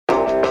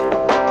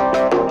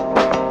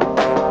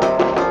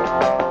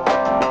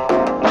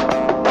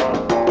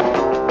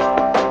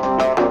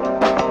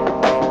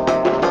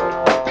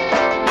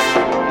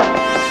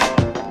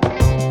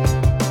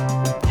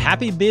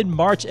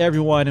mid-March,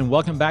 everyone, and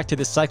welcome back to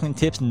the Cycling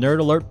Tips Nerd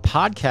Alert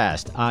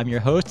podcast. I'm your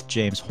host,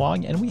 James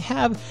Huang, and we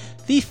have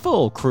the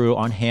full crew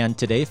on hand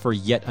today for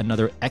yet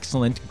another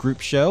excellent group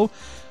show.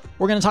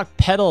 We're going to talk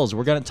pedals.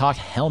 We're going to talk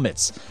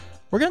helmets.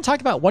 We're going to talk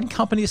about one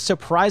company's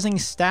surprising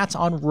stats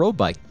on road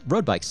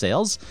bike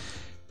sales.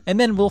 And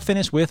then we'll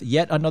finish with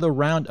yet another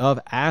round of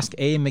Ask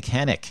a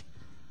Mechanic.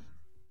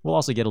 We'll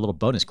also get a little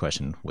bonus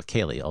question with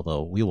Kaylee,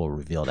 although we will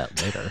reveal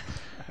that later.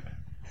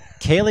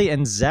 Kaylee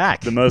and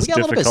Zach. The most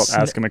difficult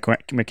Ask a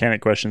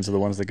Mechanic questions are the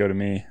ones that go to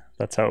me.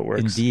 That's how it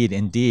works.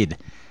 Indeed.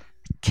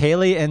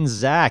 Kaylee and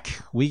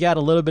Zach, we got a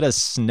little bit of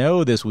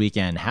snow this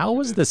weekend. How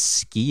was the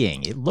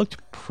skiing? It looked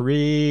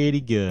pretty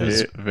good. It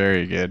was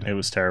very good. It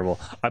was terrible.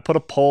 I put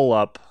a poll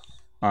up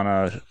on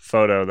a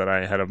photo that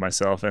I had of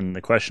myself, and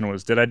the question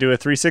was, did I do a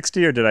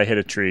 360 or did I hit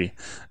a tree?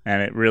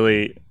 And it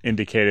really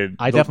indicated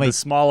the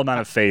small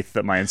amount of faith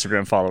that my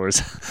Instagram followers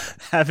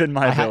have in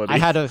my ability. I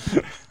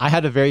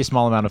had a very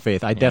small amount of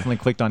faith. I definitely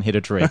clicked on hit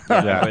a tree.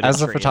 Yeah,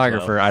 as a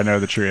photographer, I know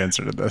the true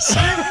answer to this.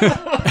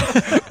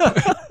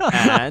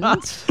 And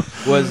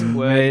were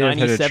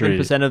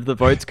 97% of the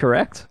votes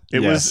correct? It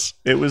was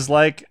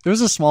like... It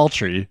was a small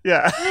tree.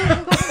 Yeah.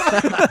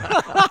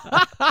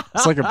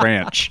 It's like a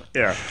branch.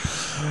 Yeah.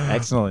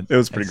 Excellent. It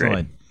was pretty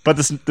great. But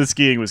the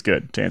skiing was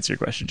good, to answer your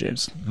question,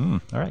 James.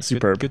 All right.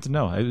 Superb. Good to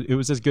know. It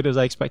was as good as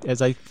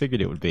I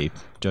figured it would be,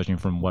 judging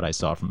from what I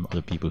saw from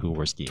other people who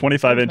were skiing.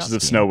 25 inches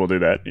of snow will do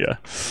that, yeah.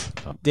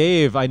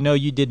 Dave, I know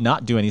you did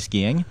not do any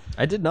skiing.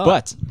 I did not.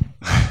 But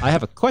I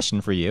have a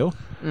question for you.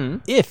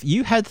 If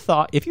you had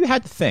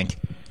to think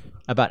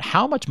about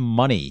how much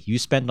money you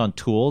spent on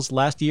tools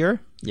last year,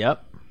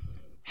 Yep.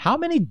 how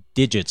many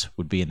digits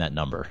would be in that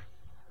number?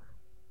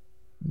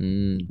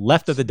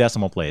 Left of the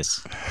decimal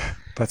place.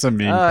 That's a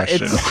mean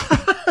question. It's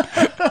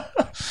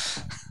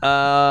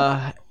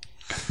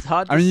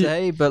hard to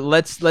say, but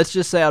let's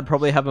just say I'd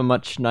probably have a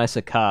much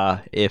nicer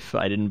car if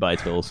I didn't buy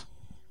tools.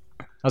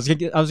 I was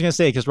gonna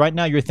say, because right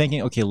now you're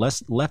thinking, okay,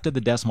 left of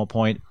the decimal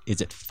point,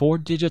 is it 4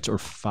 digits or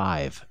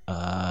 5?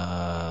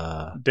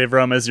 Dave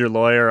Rome, as your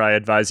lawyer, I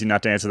advise you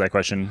not to answer that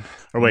question.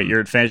 Or wait,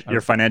 your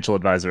financial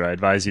advisor, I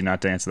advise you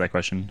not to answer that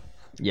question.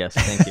 Yes,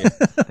 thank you.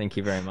 Thank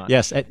you very much.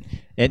 Yes,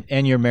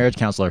 and your marriage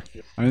counselor.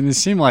 I mean, they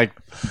seem like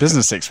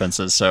business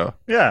expenses, so...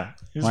 Yeah,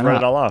 you just write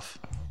it all off.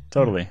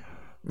 Totally.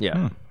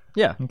 Yeah.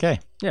 Yeah. Okay.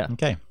 Yeah.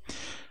 Okay.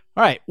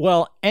 All right.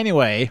 Well,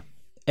 anyway,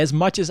 as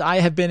much as I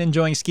have been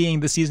enjoying skiing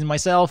this season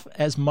myself,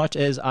 as much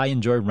as I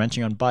enjoy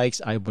wrenching on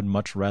bikes, I would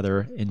much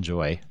rather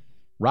enjoy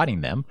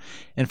riding them.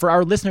 And for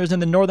our listeners in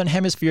the Northern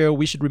Hemisphere,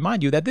 we should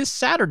remind you that this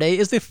Saturday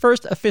is the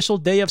first official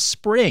day of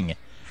spring,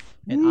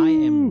 and I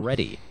am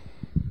ready.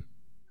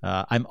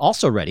 I'm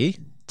also ready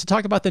to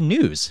talk about the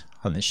news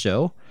on this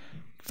show.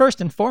 First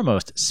and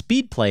foremost,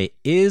 Speedplay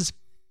is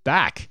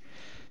back.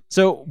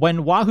 So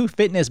when Wahoo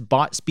Fitness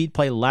bought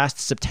Speedplay last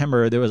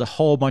September, there was a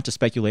whole bunch of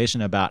speculation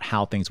about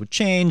how things would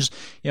change,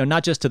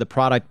 not just to the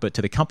product, but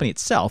to the company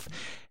itself.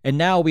 And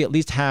now we at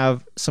least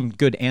have some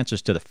good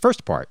answers to the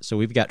first part. So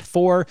we've got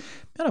 4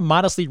 kind of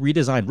modestly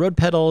redesigned road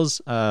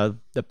pedals,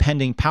 the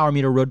pending Power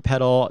Meter road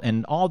pedal,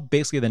 and all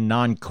basically the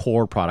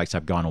non-core products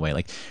have gone away.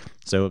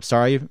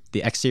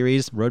 The X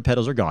Series road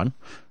pedals are gone.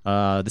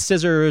 The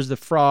scissors, the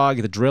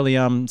Frog, the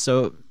Drillium.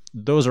 So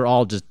those are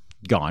all just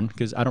gone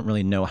because I don't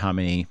really know how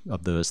many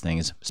of those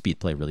things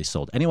Speedplay really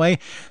sold anyway.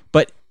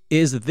 But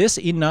is this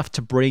enough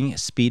to bring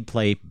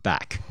Speedplay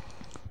back?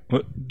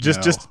 Well,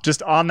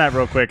 just on that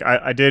real quick,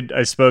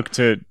 I spoke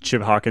to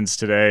Chip Hawkins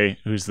today,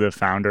 who's the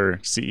founder,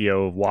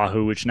 CEO of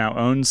Wahoo, which now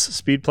owns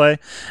Speedplay.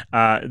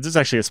 This is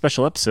actually a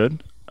special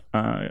episode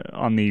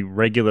on the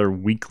regular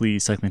weekly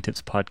Cycling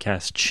Tips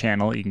podcast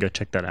channel. You can go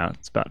check that out.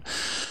 It's about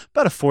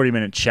a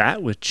 40-minute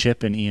chat with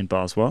Chip and Ian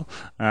Boswell.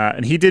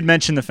 And he did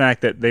mention the fact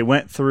that they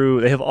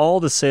have all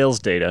the sales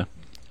data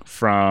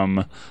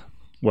from,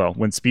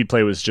 when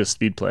Speedplay was just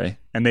Speedplay.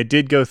 And they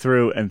did go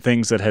through, and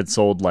things that had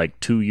sold like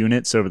 2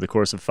 units over the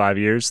course of 5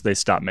 years, they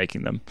stopped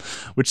making them,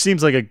 which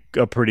seems like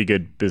a pretty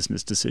good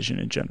business decision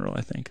in general,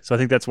 I think. So I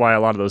think that's why a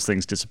lot of those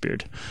things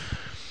disappeared.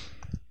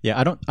 Yeah,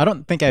 I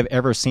don't think I've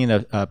ever seen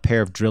a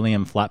pair of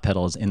Drillium flat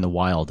pedals in the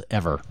wild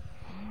ever.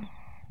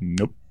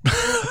 Nope.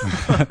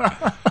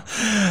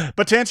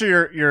 But to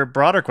answer your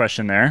broader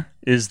question there,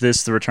 is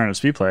this the return of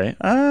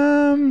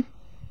Speedplay?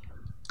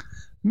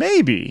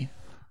 Maybe.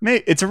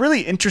 It's a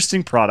really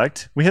interesting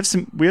product. We have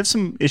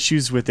some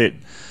issues with it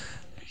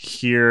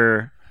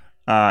here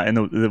in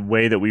the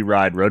way that we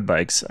ride road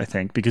bikes, I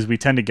think, because we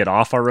tend to get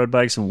off our road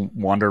bikes and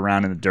wander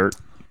around in the dirt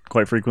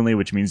quite frequently,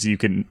 which means you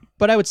can...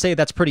 But I would say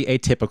that's pretty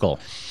atypical.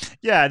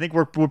 Yeah, I think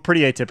we're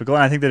pretty atypical,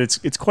 and I think that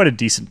it's quite a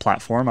decent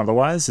platform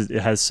otherwise. It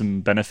has some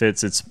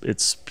benefits.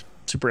 It's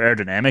super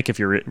aerodynamic if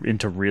you're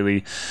into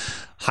really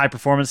high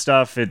performance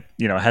stuff. It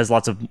has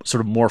lots of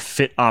sort of more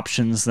fit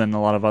options than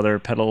a lot of other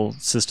pedal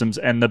systems.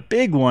 And the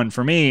big one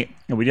for me,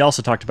 and we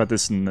also talked about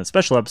this in the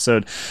special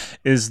episode,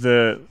 is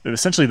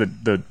essentially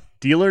the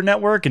dealer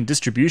network and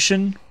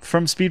distribution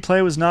from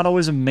Speedplay was not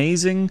always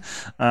amazing.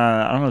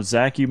 I don't know,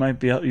 Zach, you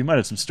might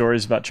have some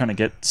stories about trying to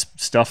get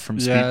stuff from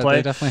Speedplay. Yeah,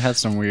 they definitely had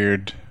some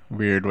weird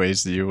weird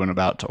ways that you went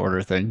about to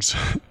order things.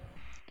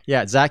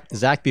 Yeah,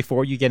 Zach.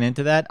 Before you get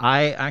into that,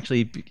 I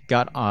actually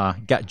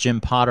got Jim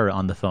Potter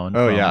on the phone.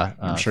 Oh from, yeah,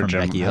 I'm sure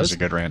Jim Vecchios. has a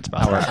good rant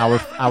about that.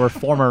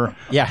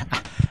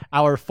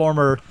 Our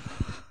former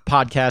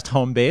podcast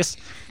home base,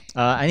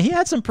 and he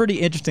had some pretty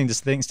interesting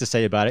things to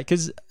say about it.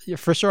 Because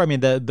for sure, I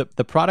mean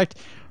the product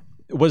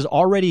was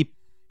already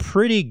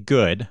pretty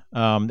good.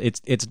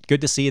 It's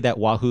good to see that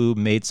Wahoo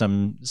made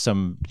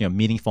some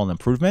meaningful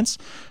improvements.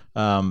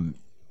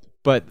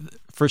 But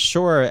for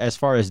sure, as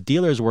far as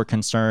dealers were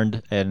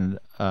concerned, and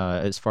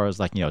as far as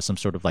some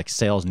sort of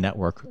sales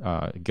network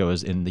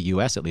goes in the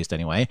U.S. at least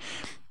anyway,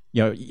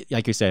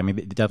 like you said, I mean,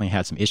 it definitely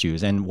had some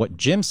issues. And what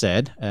Jim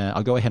said,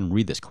 I'll go ahead and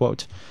read this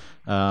quote.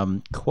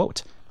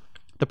 Quote: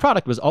 "The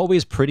product was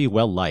always pretty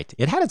well liked.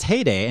 It had its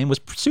heyday and was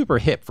super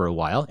hip for a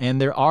while,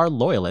 and there are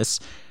loyalists.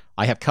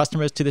 I have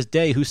customers to this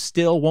day who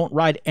still won't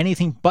ride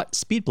anything but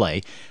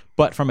Speedplay,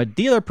 but from a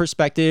dealer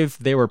perspective,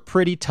 they were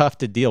pretty tough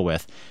to deal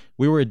with.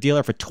 We were a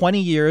dealer for 20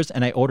 years,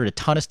 and I ordered a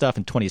ton of stuff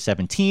in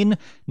 2017,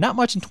 not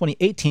much in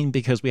 2018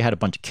 because we had a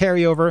bunch of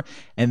carryover,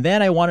 and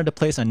then I wanted to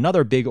place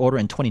another big order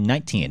in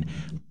 2019.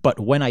 But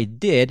when I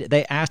did,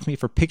 they asked me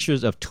for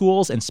pictures of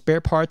tools and spare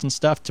parts and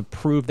stuff to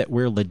prove that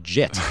we're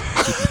legit."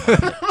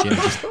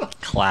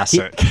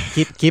 Classic.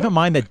 Keep in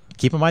mind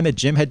that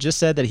Jim had just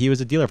said that he was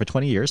a dealer for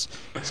 20 years.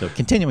 So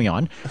continuing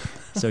on.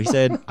 So he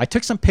said, I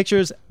took some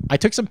pictures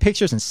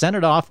and sent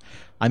it off.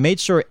 I made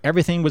sure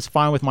everything was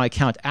fine with my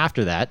account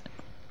after that.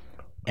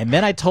 And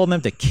then I told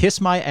them to kiss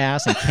my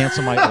ass and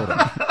cancel my order.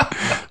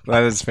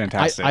 That is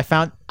fantastic.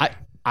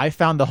 I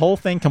found the whole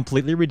thing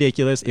completely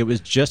ridiculous. It was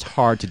just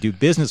hard to do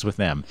business with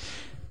them.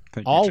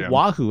 All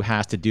Wahoo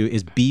has to do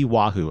is be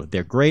Wahoo.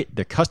 They're great.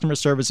 Their customer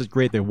service is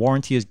great. Their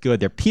warranty is good.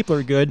 Their people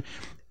are good.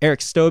 Eric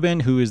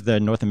Stobin, who is the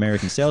North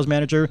American sales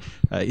manager,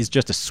 is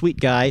just a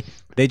sweet guy.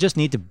 They just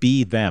need to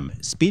be them.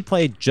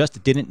 Speedplay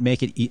just didn't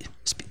make it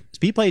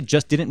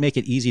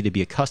easy to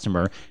be a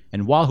customer,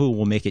 and Wahoo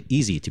will make it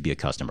easy to be a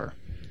customer.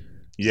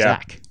 Yeah.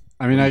 Zach,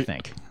 I mean, what do you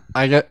think?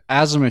 I get,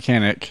 as a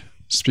mechanic,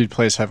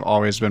 Speedplays have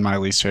always been my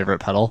least favorite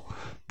pedal.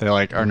 They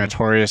are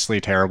notoriously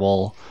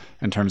terrible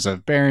in terms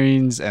of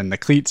bearings and the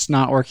cleats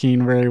not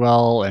working very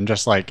well, and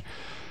just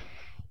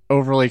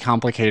overly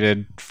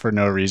complicated for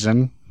no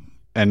reason.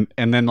 And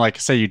then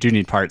say you do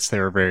need parts, they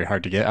were very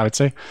hard to get, I would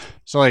say.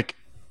 So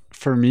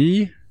for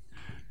me,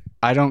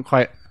 I don't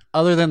quite,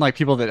 other than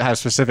people that have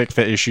specific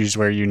fit issues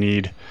where you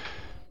need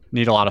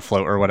a lot of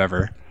float or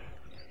whatever,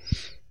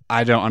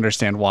 I don't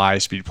understand why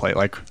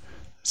Speedplay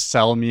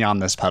sell me on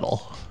this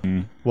pedal.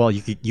 Well,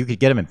 you could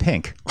get them in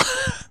pink.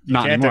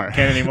 Not anymore.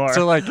 Can't anymore.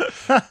 So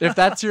if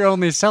that's your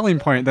only selling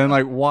point, then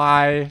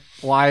why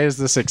is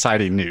this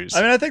exciting news?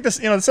 I mean, I think this,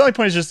 the selling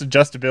point is just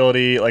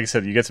adjustability. Like I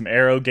said, you get some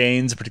aero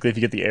gains, particularly if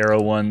you get the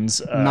aero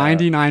ones.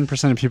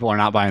 99% of people are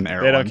not buying the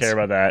aero ones. They don't care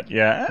about that.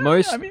 Yeah.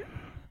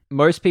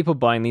 Most people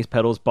buying these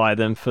pedals buy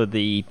them for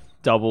the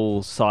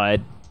double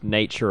side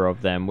nature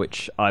of them,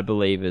 which I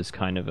believe is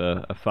kind of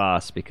a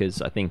farce,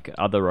 because I think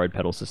other road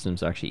pedal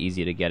systems are actually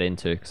easier to get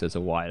into because there's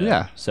a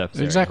wider surface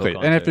area. Exactly.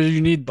 And if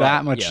you need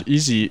that much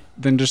easy,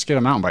 then just get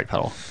a mountain bike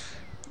pedal.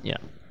 Yeah.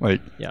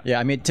 Yeah.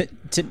 I mean,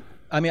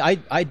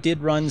 I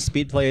did run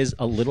Speedplays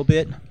a little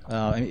bit.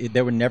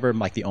 They were never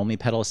the only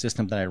pedal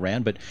system that I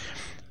ran, but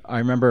I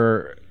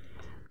remember,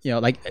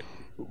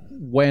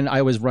 when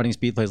I was running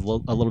Speedplays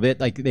a little bit,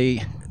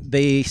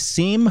 they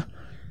seem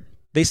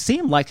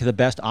like the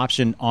best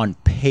option on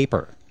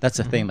paper. That's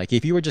the thing.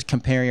 If you were just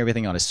comparing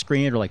everything on a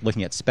screen or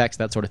looking at specs,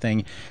 that sort of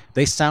thing,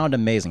 they sound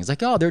amazing. It's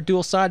oh, they're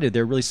dual-sided,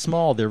 they're really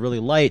small, they're really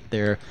light,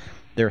 they're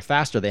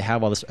faster, they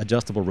have all this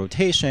adjustable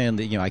rotation,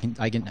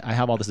 I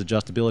have all this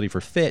adjustability for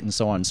fit and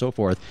so on and so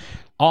forth.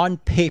 On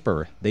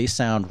paper, they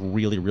sound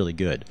really, really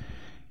good.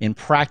 In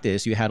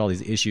practice, you had all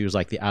these issues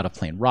like the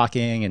out-of-plane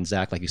rocking, and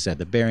Zach, like you said,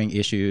 the bearing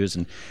issues,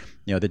 and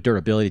the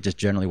durability just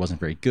generally wasn't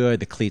very good,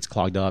 the cleats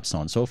clogged up, so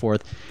on and so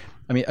forth.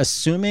 I mean,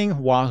 assuming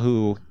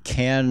Wahoo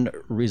can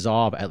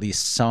resolve at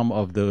least some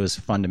of those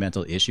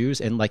fundamental issues,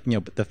 and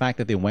the fact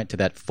that they went to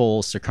that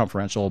full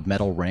circumferential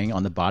metal ring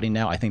on the body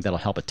now, I think that'll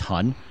help a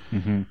ton.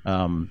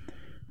 Mm-hmm.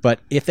 But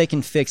if they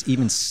can fix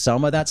even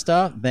some of that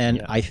stuff,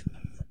 then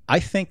I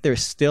think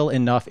there's still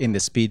enough in the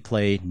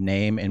Speedplay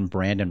name and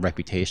brand and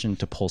reputation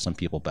to pull some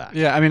people back.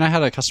 Yeah, I mean, I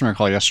had a customer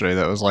call yesterday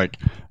that was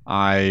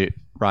I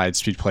ride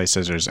Speedplay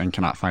scissors and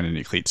cannot find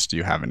any cleats. Do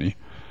you have any?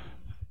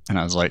 And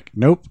I was like,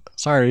 nope,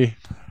 sorry.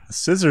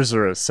 Scissors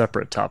are a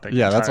separate topic.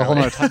 Yeah, that's a whole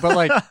nother topic.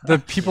 But the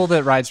people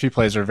that ride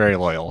Speedplays are very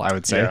loyal, I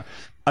would say. Yeah.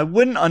 I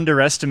wouldn't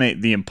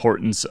underestimate the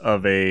importance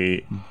of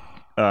a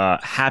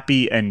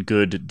happy and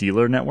good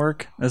dealer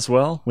network as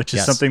well, which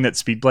is something that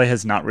Speedplay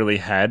has not really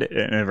had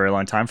in a very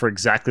long time for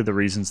exactly the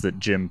reasons that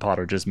Jim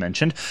Potter just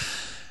mentioned.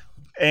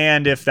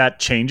 And if that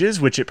changes,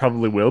 which it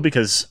probably will,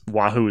 because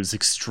Wahoo is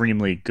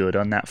extremely good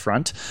on that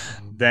front,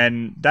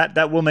 then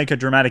that will make a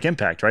dramatic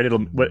impact, right?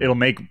 It'll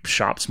make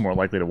shops more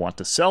likely to want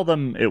to sell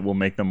them. It will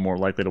make them more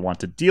likely to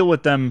want to deal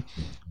with them.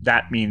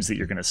 That means that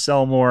you're going to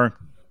sell more.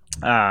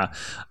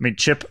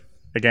 Chip,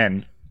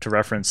 again, to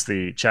reference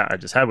the chat I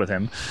just had with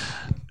him,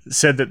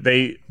 said that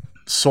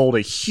sold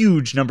a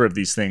huge number of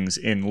these things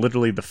in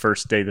literally the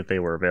first day that they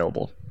were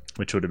available,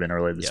 which would have been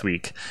earlier this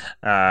week.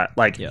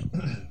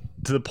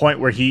 To the point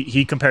where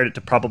he compared it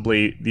to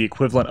probably the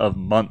equivalent of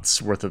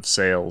months worth of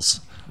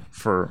sales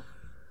for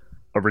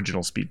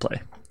original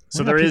Speedplay.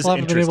 So there is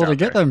haven't been interest able to out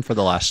get there. them for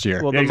the last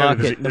year. Well, Yeah, the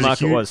exactly. market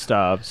There's a was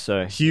starved,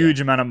 so Huge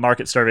amount of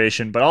market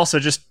starvation, but also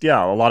just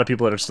a lot of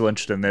people that are still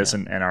interested in this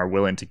and are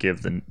willing to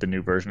give the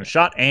new version a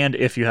shot. And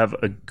if you have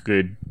a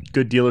good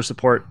dealer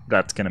support,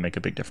 that's going to make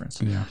a big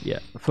difference. Yeah.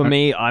 For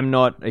me, I'm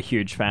not a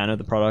huge fan of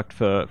the product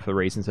for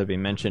reasons that have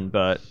been mentioned,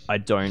 but I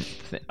don't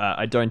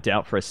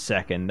doubt for a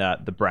second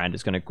that the brand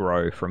is going to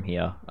grow from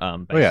here. Based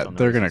on the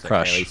they're going to reasons that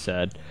crush. Haley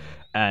said.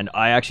 And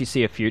I actually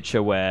see a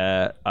future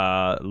where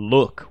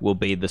Look will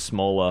be the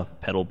smaller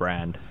pedal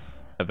brand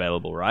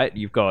available, right?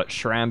 You've got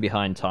SRAM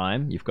behind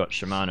Time, you've got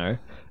Shimano,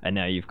 and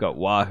now you've got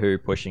Wahoo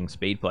pushing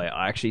Speedplay.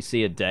 I actually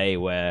see a day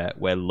where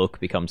Look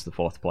becomes the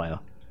fourth player.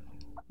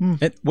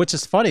 Which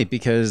is funny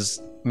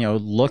because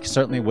Look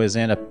certainly was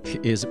in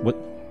what.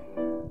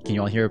 Can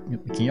you all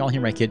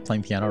hear my kid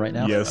playing piano right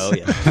now? Yes. Oh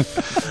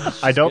yeah.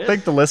 I don't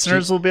think the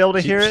listeners will be able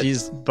to hear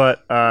it,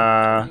 but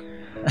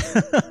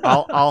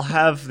I'll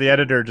have the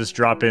editor just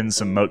drop in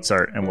some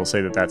Mozart, and we'll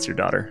say that that's your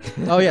daughter.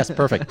 Oh yes,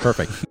 perfect.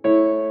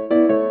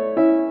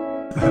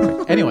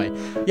 Anyway,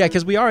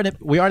 because we are in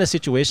a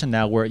situation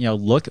now where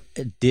Look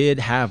did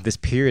have this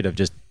period of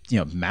just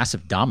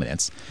massive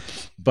dominance,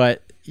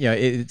 but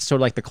it's sort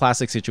of like the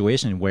classic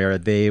situation where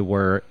they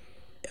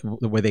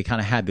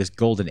kind of had this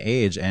golden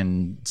age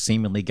and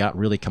seemingly got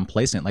really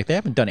complacent. Like they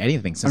haven't done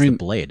anything since the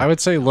Blade. I would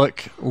say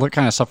Look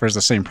kind of suffers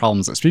the same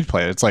problems that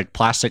Speedplay. It's like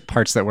plastic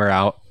parts that wear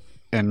out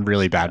and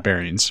really bad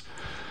bearings.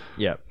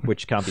 Yeah,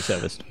 which can't be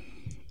serviced.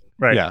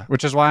 Right. Yeah,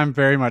 which is why I'm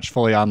very much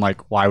fully on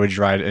why would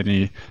you ride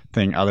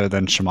anything other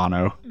than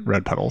Shimano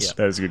red pedals?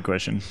 That is a good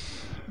question.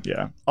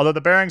 Yeah. Although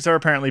the bearings are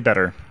apparently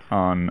better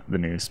on the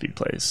new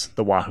Speedplays,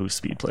 the Wahoo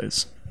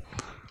Speedplays,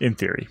 in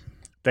theory.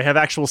 They have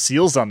actual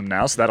seals on them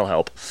now, so that'll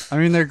help. I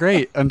mean, they're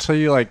great until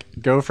you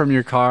go from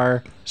your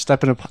car,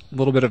 step in a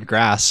little bit of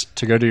grass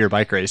to go to your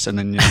bike race, and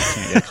then you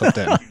can't get clipped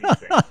in.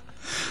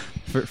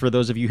 For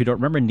those of you who don't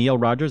remember, Neil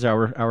Rogers,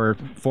 our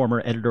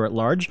former editor at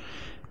large,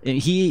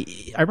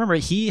 I remember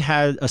he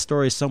had a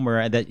story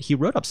somewhere that he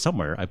wrote up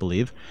somewhere, I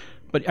believe.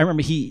 But I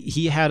remember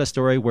he had a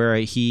story where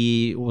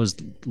he was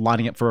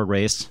lining up for a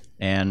race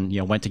and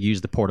went to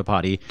use the porta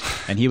potty,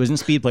 and he was in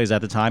Speedplays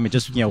at the time and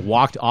just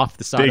walked off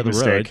the side Big of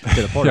the road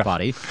to the porta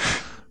potty,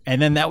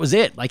 and then that was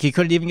it. Like he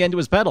couldn't even get into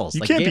his pedals.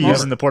 You can't be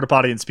using the porta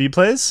potty in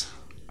Speedplays.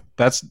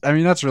 That's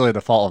really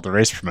the fault of the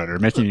race promoter,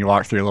 making you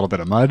walk through a little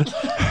bit of mud.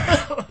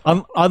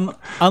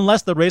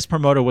 Unless the race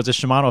promoter was a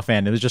Shimano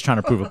fan and was just trying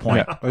to prove a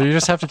point. Yeah. Well, you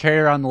just have to carry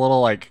around the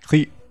little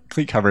cleat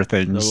cover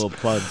things. The little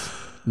plugs.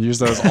 Use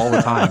those all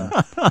the time.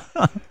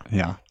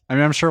 Yeah. I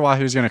mean, I'm sure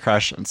Wahoo's going to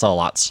crush and sell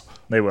lots.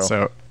 They will.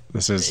 So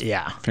this is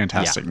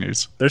fantastic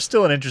news. They're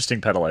still an interesting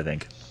pedal, I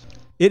think.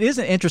 It is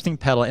an interesting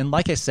pedal, and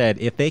like I said,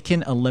 if they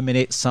can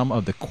eliminate some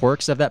of the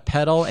quirks of that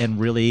pedal and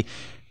really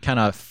kind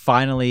of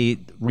finally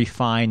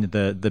refine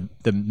the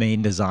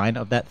main design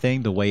of that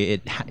thing the way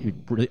it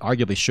really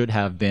arguably should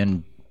have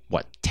been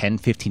 10,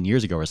 15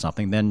 years ago or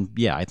something, then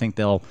I think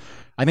they'll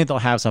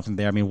have something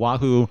there. I mean,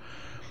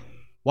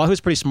 Wahoo's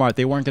pretty smart.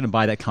 They weren't going to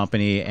buy that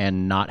company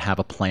and not have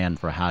a plan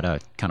for how to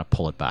kind of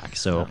pull it back.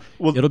 So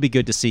it'll be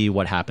good to see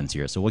what happens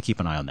here. So we'll keep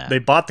an eye on that. They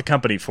bought the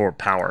company for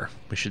power,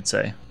 we should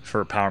say,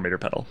 for a power meter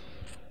pedal.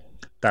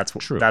 That's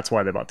true. That's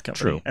why they bought the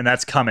company. True. And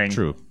that's coming.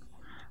 True.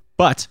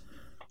 But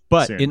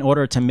soon. In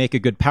order to make a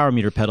good power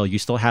meter pedal, you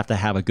still have to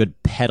have a good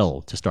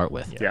pedal to start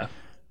with. Yeah.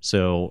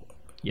 So,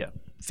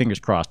 fingers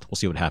crossed. We'll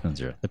see what happens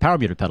here. The power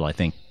meter pedal, I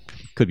think,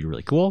 could be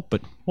really cool,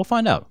 but we'll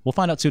find out. We'll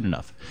find out soon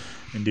enough.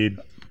 Indeed.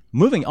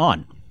 Moving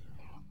on.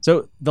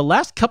 So the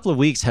last couple of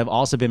weeks have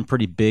also been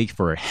pretty big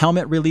for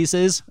helmet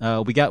releases.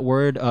 We got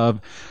word of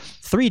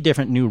 3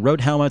 different new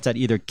road helmets that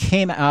either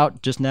came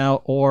out just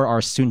now or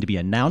are soon to be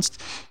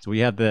announced. So we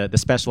have the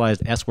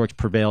Specialized S-Works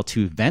Prevail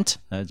 2 Vent.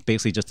 It's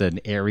basically just an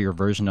airier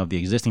version of the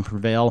existing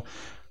Prevail.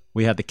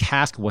 We have the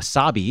Kask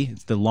Wasabi.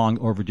 It's the long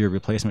overdue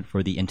replacement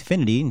for the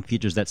Infinity and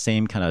features that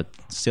same kind of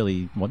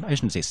silly, well, I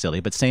shouldn't say silly,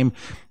 but same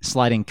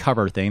sliding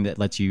cover thing that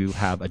lets you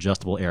have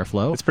adjustable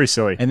airflow. It's pretty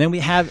silly. And then we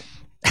have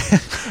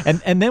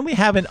and then we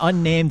have an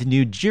unnamed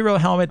new Giro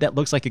helmet that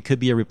looks like it could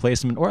be a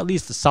replacement or at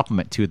least a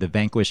supplement to the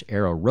Vanquish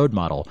Aero Road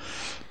model.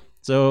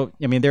 So,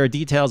 I mean, there are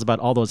details about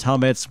all those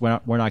helmets. We're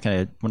not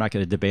going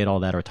to debate all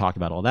that or talk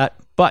about all that.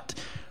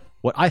 But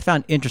what I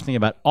found interesting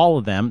about all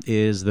of them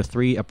is the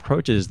 3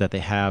 approaches that they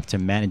have to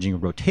managing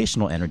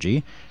rotational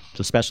energy.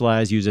 So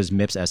Specialized uses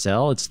MIPS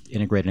SL. It's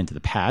integrated into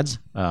the pads.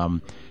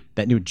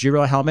 That new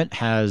Giro helmet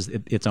has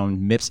its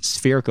own MIPS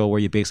spherical,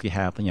 where you basically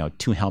have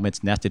 2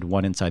 helmets nested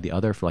one inside the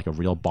other for like a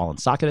real ball and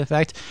socket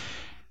effect.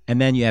 And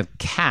then you have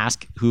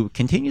Kask, who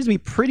continues to be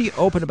pretty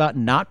open about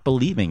not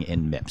believing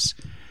in MIPS.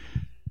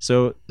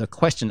 So the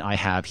question I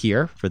have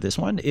here for this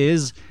one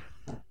is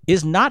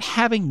not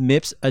having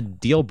MIPS a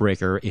deal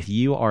breaker if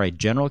you are a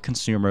general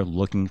consumer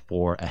looking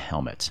for a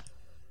helmet?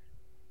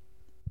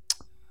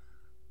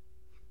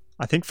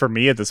 I think for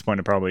me at this point,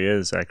 it probably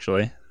is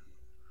actually.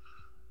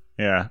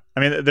 Yeah. I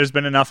mean, there's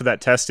been enough of that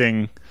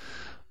testing.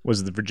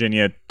 Was it the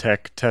Virginia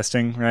Tech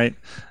testing, right?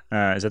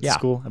 Is that the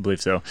school? I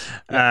believe so.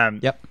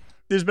 Yep.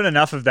 There's been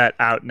enough of that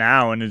out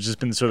now, and it's just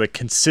been sort of the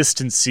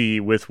consistency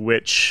with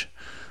which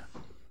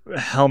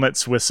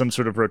helmets with some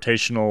sort of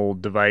rotational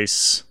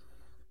device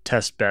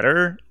test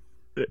better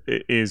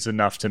is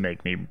enough to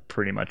make me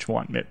pretty much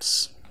want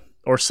MIPS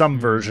or some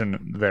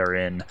version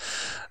therein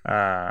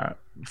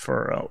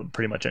for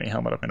pretty much any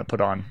helmet I'm going to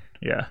put on.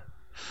 Yeah.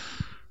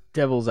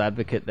 Devil's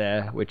advocate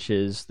there, which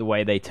is the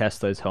way they test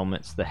those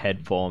helmets, the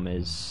head form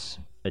is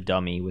a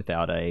dummy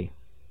without a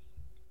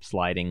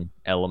sliding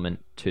element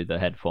to the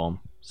head form.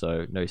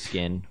 So no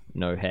skin,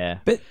 no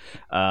hair. But,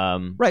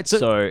 right.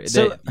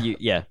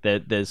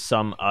 There's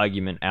some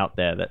argument out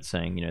there that's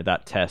saying,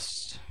 that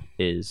test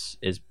is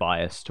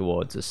biased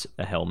towards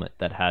a helmet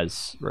that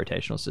has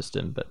rotational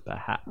system, but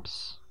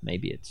perhaps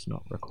maybe it's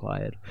not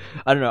required.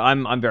 I don't know.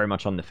 I'm very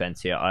much on the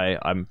fence here.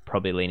 I'm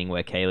probably leaning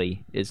where Kaylee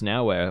is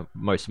now, where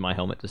most of my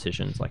helmet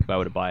decisions, like if I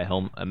were to buy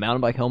a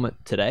mountain bike helmet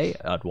today,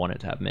 I'd want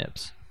it to have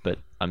MIPS. But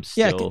I'm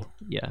still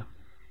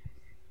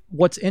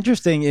What's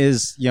interesting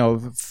is I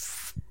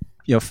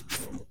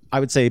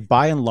would say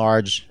by and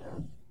large,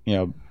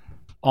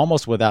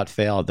 almost without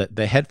fail, that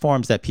the head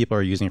forms that people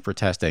are using for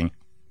testing,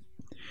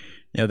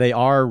 they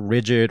are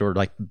rigid or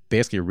like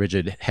basically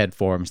rigid head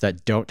forms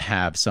that don't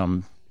have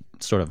some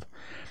sort of,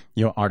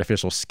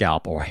 artificial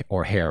scalp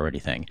or hair or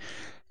anything.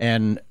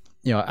 And,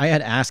 I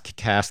had asked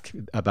Cask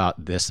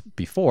about this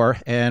before,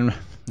 and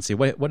let's see,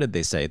 what did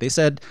they say? They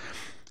said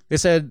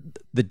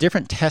the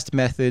different test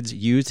methods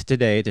used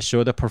today to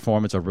show the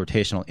performance of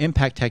rotational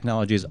impact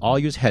technologies all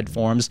use head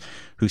forms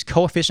whose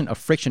coefficient of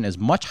friction is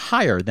much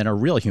higher than a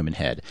real human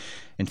head.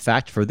 In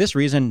fact, for this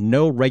reason,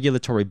 no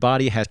regulatory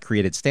body has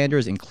created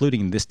standards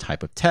including this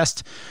type of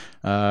test.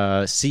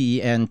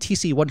 CEN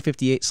TC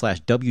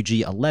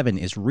 158/WG11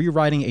 is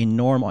rewriting a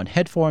norm on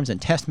head forms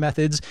and test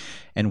methods,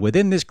 and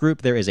within this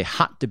group there is a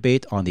hot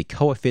debate on the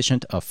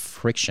coefficient of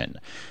friction.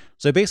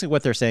 So basically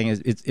what they're saying is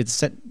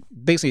it's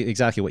basically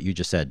exactly what you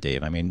just said,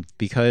 Dave. I mean,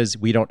 because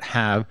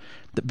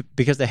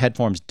because the head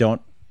forms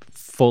don't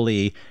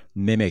fully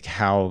mimic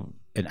how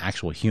an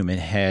actual human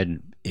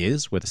head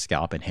is with a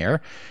scalp and hair,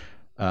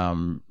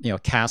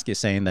 Cask is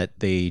saying that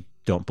they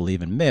don't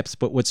believe in MIPS.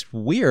 But what's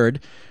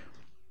weird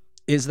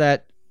is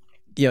that,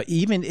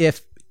 even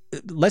if,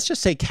 let's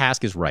just say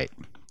Cask is right.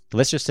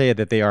 Let's just say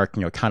that they are,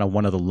 kind of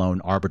one of the lone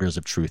arbiters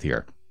of truth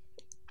here.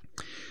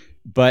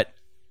 But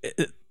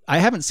I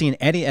haven't seen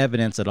any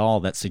evidence at all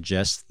that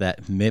suggests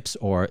that MIPS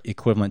or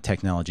equivalent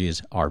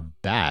technologies are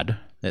bad,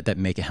 that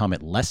make a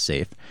helmet less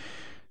safe.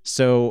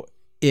 So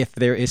if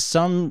there is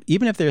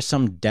even if there's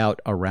some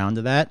doubt around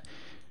that,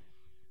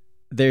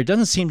 there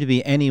doesn't seem to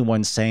be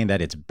anyone saying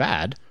that it's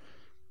bad.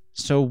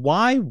 So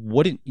why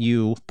wouldn't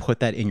you put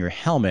that in your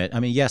helmet? I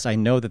mean, yes, I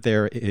know that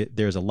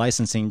there's a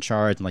licensing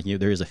charge, and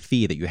there is a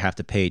fee that you have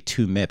to pay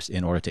to MIPS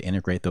in order to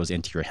integrate those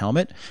into your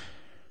helmet.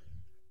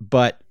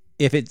 But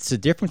if it's a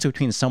difference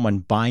between someone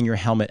buying your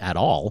helmet at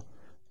all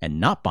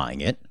and not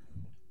buying it,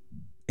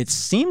 it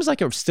seems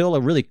like it's still a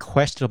really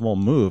questionable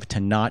move to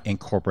not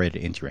incorporate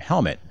it into your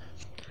helmet,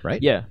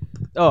 right? Yeah.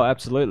 Oh,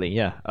 absolutely.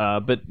 Yeah.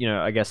 But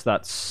I guess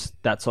that's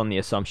on the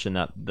assumption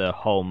that the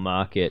whole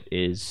market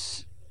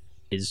is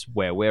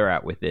where we're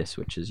at with this,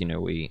 which is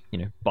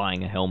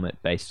buying a helmet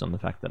based on the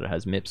fact that it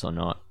has MIPS or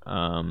not.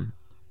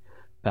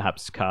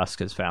 Perhaps Cask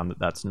has found that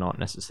that's not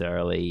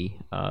necessarily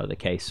the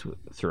case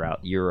throughout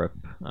Europe.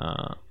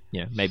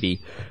 Maybe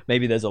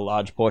there's a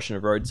large portion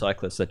of road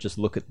cyclists that just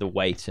look at the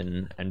weight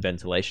and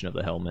ventilation of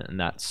the helmet, and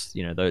that's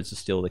those are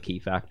still the key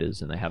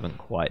factors, and they haven't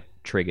quite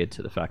triggered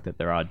to the fact that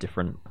there are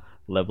different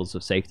levels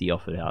of safety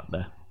offered out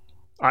there.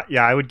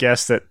 I would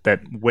guess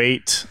that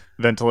weight,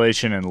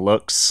 ventilation, and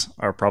looks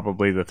are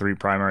probably the three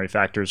primary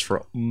factors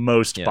for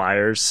most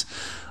buyers.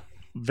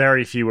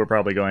 Very few are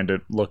probably going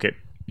to look at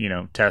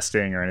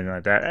testing or anything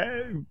like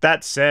that.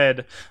 That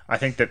said, I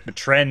think that the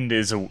trend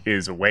is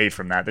away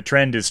from that. The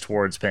trend is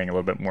towards paying a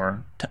little bit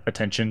more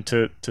attention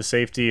to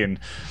safety, and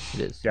it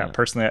is.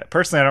 Personally,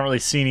 I don't really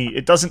see any.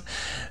 It doesn't,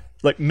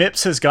 like,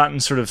 MIPS has gotten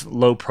sort of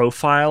low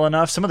profile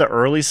enough. Some of the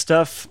early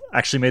stuff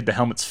actually made the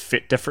helmets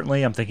fit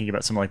differently. I'm thinking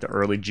about some like the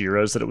early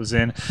Giros that it was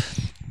in,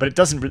 but it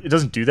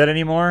doesn't do that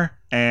anymore,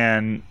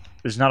 and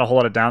there's not a whole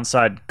lot of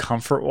downside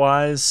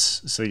comfort-wise.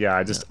 So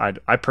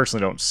I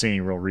personally don't see any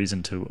real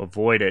reason to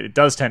avoid it. It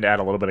does tend to add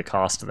a little bit of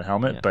cost to the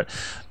helmet, but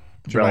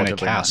if you're buying a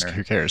Cask,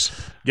 who cares?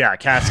 Yeah,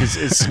 Cask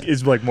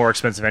is like more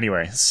expensive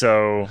anyway.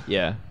 So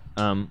yeah.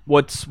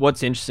 What's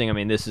interesting, I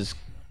mean, this is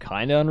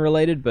kind of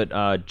unrelated,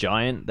 but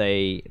Giant,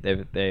 I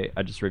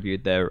just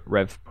reviewed their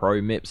Rev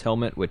Pro MIPS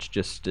helmet, which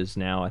just is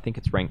now, I think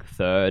it's ranked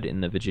 3rd in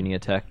the Virginia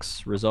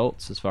Tech's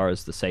results as far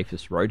as the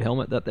safest road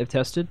helmet that they've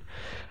tested.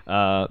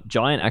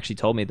 Giant actually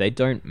told me they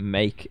don't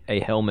make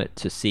a helmet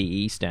to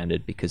CE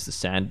standard because the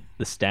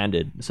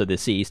standard, so the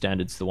CE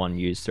standard's the one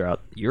used throughout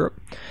Europe.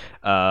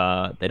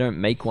 They don't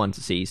make one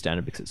to CE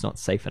standard because it's not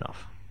safe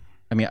enough.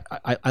 I mean,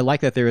 I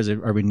like that there is a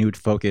renewed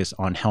focus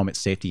on helmet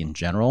safety in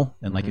general,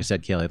 and like you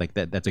said, Kelly, like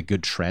that's a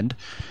good trend.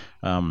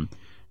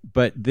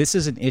 But this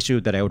is an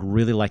issue that I would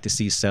really like to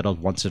see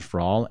settled once and for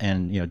all.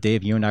 And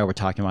Dave, you and I were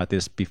talking about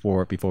this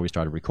before we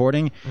started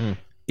recording.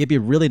 It'd be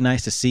really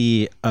nice to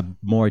see a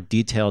more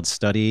detailed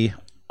study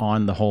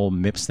on the whole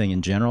MIPS thing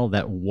in general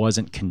that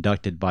wasn't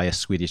conducted by a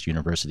Swedish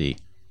university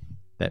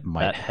that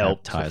might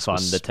help to fund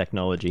the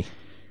technology.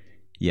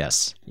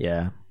 Yes.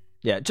 Yeah,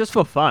 just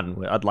for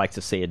fun, I'd like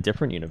to see a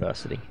different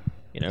university,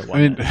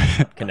 one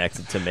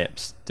connected to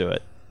MIPS do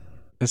it.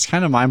 It's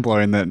kind of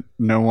mind-blowing that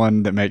no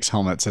one that makes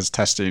helmets is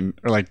testing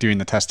or like doing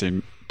the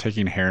testing,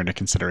 taking hair into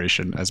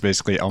consideration, as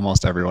basically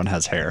almost everyone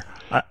has hair.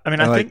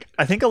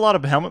 I think a lot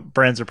of helmet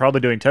brands are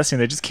probably doing testing.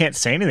 They just can't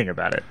say anything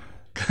about it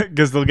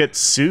because they'll get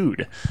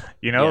sued.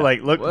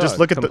 Like look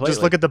at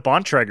the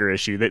Bontrager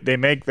issue. They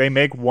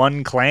make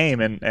one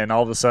claim and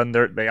all of a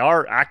sudden they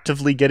are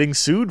actively getting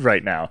sued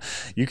right now.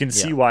 You can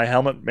see why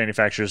helmet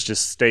manufacturers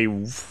just stay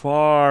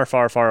far,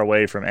 far, far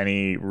away from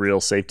any real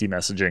safety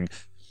messaging.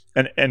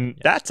 And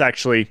that's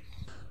actually,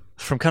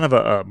 from kind of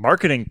a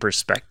marketing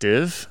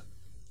perspective,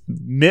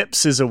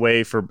 MIPS is a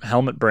way for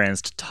helmet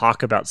brands to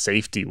talk about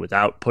safety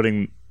without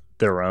putting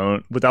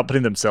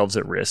themselves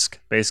at risk.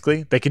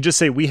 Basically, they can just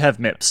say we have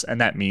MIPS,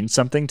 and that means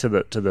something to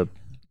the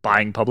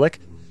buying public.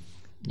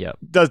 Yeah,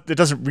 it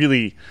doesn't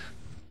really.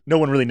 No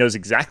one really knows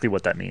exactly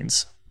what that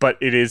means, but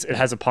it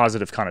has a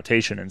positive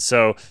connotation, and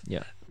so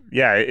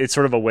yeah, it's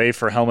sort of a way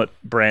for helmet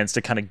brands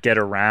to kind of get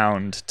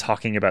around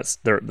talking about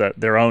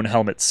their own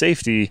helmet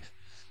safety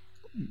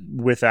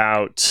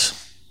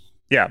without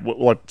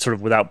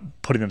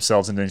putting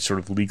themselves in any sort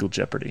of legal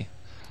jeopardy.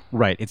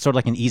 Right. It's sort of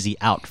like an easy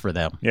out for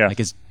them. Yeah. Like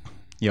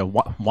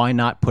why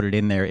not put it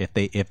in there if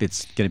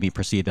it's going to be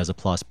perceived as a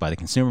plus by the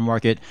consumer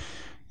market?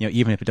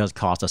 Even if it does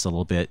cost us a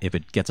little bit, if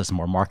it gets us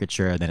more market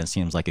share, then it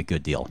seems like a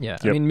good deal. Yeah.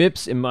 Yep. I mean,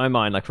 MIPS, in my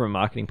mind, like from a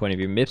marketing point of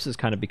view, MIPS has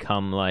kind of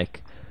become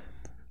like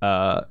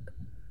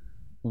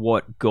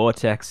what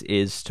Gore-Tex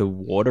is to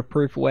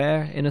waterproof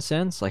wear, in a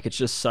sense. Like, it's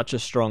just such a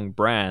strong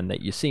brand that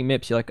you see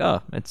MIPS, you're like,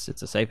 oh, it's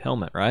a safe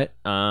helmet, right?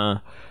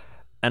 And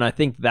I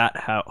think that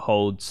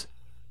holds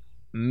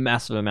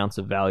massive amounts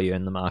of value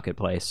in the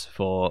marketplace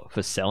for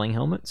selling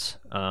helmets.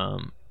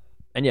 And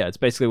yeah, it's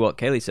basically what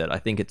Kaylee said. I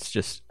think it's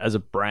just, as a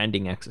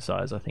branding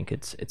exercise, I think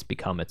it's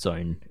become its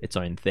own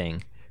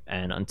thing.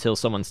 And until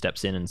someone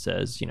steps in and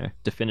says,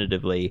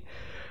 definitively,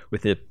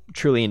 with a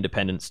truly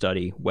independent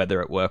study,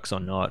 whether it works or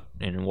not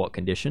and in what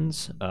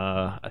conditions,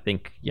 I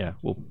think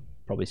we'll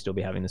probably still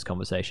be having this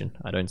conversation.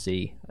 I don't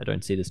see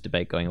this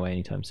debate going away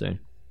anytime soon.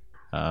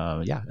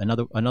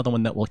 Another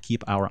one that we'll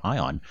keep our eye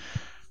on.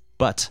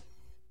 But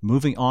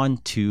moving on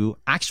to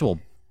actual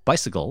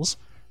bicycles,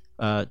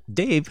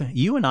 Dave,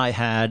 you and I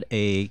had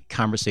a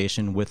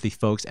conversation with the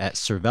folks at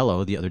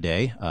Cervelo the other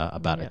day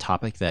about a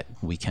topic that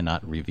we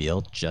cannot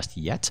reveal just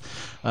yet.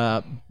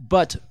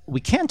 But we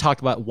can talk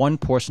about one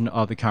portion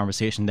of the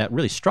conversation that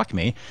really struck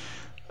me.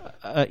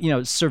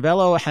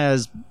 Cervelo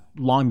has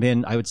long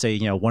been, I would say,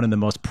 one of the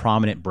most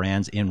prominent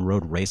brands in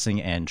road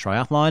racing and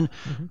triathlon.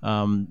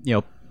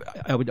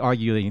 I would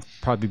argue they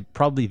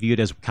probably viewed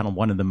as kind of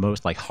one of the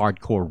most like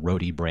hardcore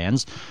roadie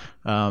brands.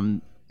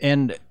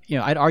 And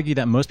I'd argue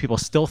that most people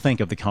still think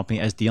of the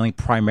company as dealing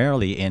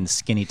primarily in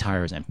skinny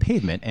tires and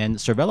pavement, and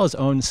Cervelo's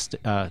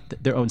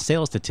their own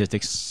sales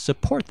statistics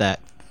support that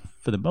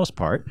for the most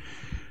part.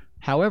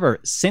 However,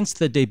 since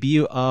the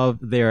debut of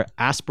their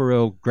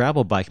Aspero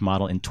gravel bike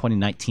model in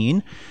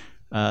 2019,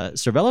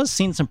 Cervelo's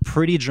seen some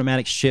pretty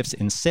dramatic shifts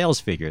in sales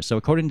figures. So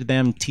according to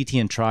them, TT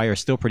and Tri are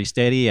still pretty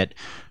steady at.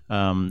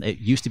 It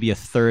used to be a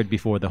third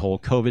before the whole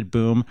COVID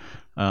boom,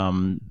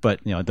 but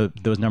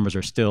those numbers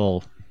are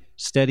still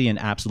steady in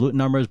absolute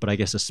numbers, but I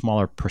guess a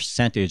smaller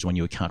percentage when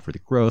you account for the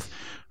growth.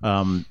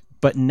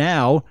 But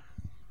now,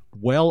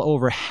 well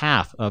over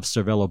half of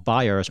Cervelo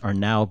buyers are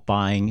now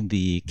buying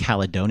the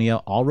Caledonia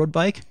all-road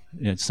bike,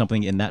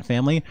 something in that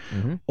family,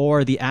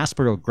 or the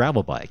Aspero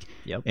gravel bike.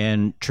 Yep.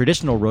 And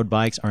traditional road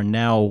bikes are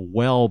now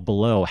well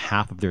below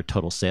half of their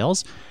total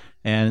sales.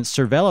 And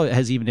Cervelo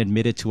has even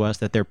admitted to us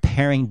that they're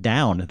paring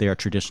down their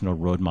traditional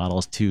road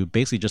models to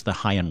basically just the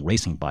high-end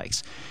racing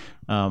bikes.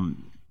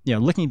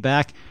 Looking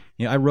back,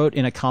 I wrote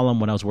in a column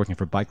when I was working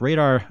for Bike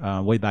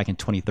Radar way back in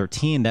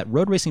 2013 that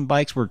road racing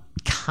bikes were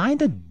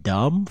kind of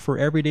dumb for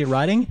everyday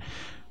riding.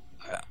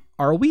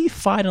 Are we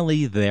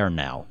finally there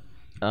now?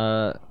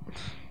 I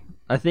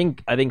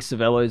think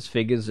Cervelo's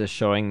figures are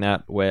showing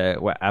that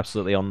we're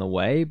absolutely on the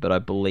way, but I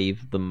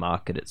believe the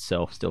market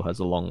itself still has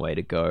a long way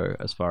to go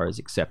as far as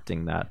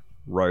accepting that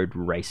road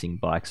racing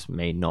bikes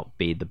may not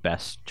be the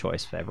best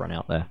choice for everyone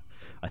out there.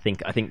 I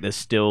think there's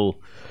still,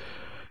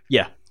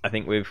 I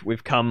think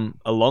we've come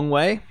a long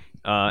way.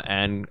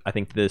 And I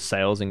think the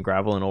sales in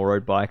gravel and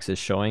all-road bikes is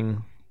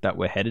showing that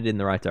we're headed in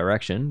the right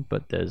direction,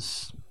 but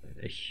there's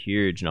a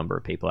huge number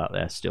of people out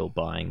there still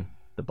buying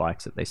the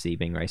bikes that they see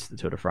being raced at the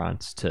Tour de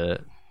France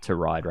to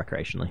ride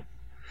recreationally.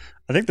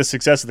 I think the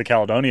success of the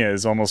Caledonia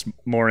is almost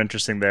more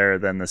interesting there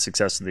than the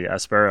success of the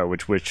Aspera,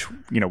 which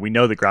we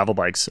know the gravel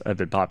bikes have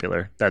been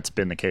popular. That's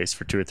been the case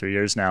for 2 or 3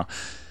 years now.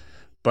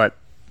 But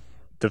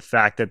the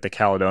fact that the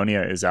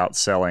Caledonia is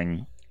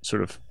outselling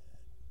sort of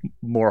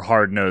more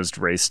hard-nosed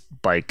race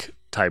bike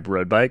type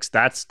road bikes,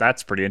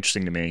 that's pretty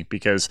interesting to me,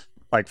 because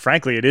like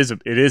frankly it is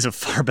a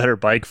far better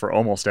bike for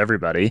almost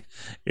everybody.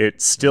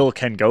 It still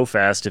can go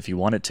fast if you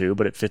want it to,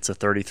 but it fits a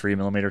 33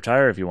 millimeter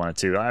tire if you want it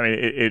to. I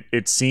mean,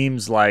 it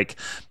seems like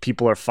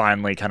people are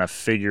finally kind of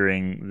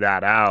figuring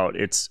that out.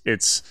 It's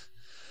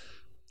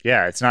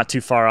not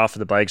too far off of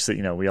the bikes that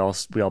we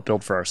all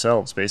build for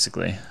ourselves,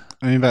 basically.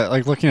 I mean, but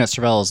like looking at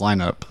Cervela's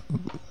lineup,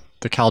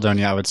 the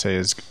Caledonia I would say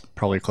is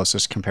probably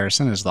closest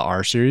comparison is the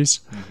R series,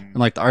 and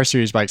like the R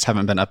series bikes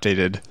haven't been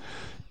updated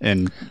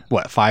in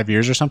 5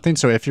 years or something.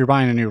 So if you're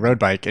buying a new road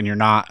bike and you're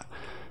not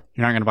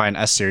going to buy an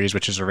S series,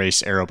 which is a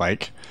race aero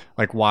bike,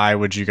 like why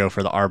would you go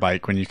for the R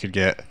bike when you could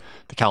get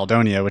the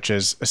Caledonia, which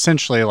is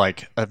essentially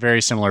like a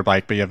very similar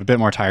bike, but you have a bit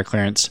more tire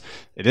clearance.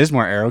 It is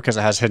more aero because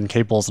it has hidden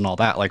cables and all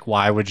that. Like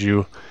why would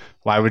you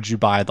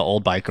buy the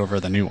old bike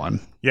over the new one?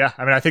 Yeah,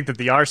 I mean, I think that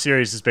the R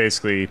series is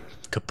basically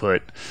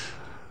kaput.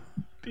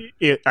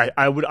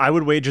 I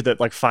would wager that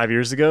like 5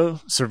 years ago,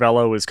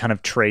 Cervelo was kind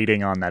of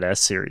trading on that S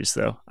series,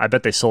 though. I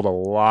bet they sold a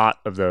lot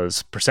of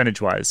those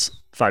percentage-wise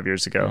 5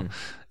 years ago,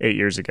 8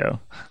 years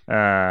ago.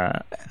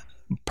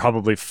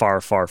 Probably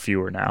far, far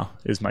fewer now,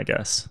 is my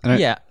guess.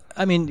 Yeah,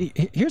 I mean,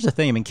 here's the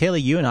thing. I mean,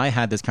 Kaylee, you and I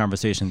had this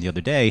conversation the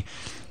other day.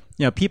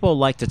 People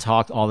like to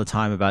talk all the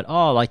time about,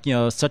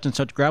 such and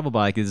such gravel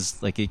bike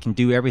is like it can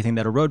do everything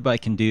that a road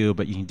bike can do,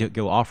 but you can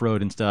go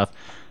off-road and stuff.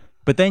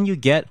 But then you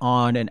get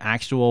on an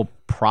actual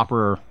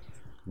proper,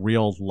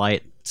 real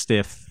light,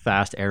 stiff,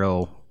 fast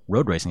aero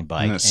road racing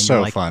bike. And it's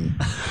so fun.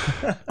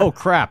 Oh,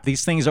 crap.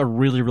 These things are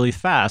really, really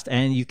fast.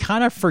 And you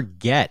kind of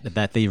forget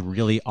that they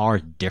really are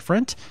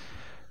different.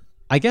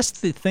 I guess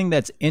the thing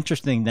that's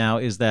interesting now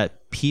is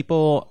that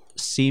people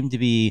seem to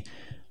be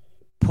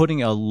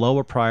putting a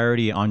lower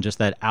priority on just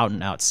that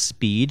out-and-out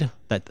speed,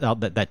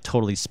 that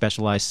totally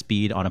specialized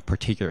speed on a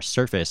particular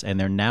surface, and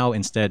they're now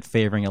instead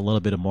favoring a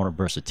little bit of more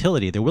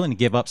versatility. They're willing to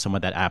give up some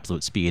of that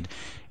absolute speed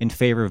in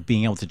favor of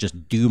being able to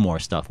just do more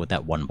stuff with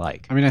that one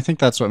bike. I mean, I think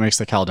that's what makes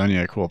the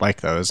Caledonia a cool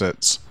bike, though, is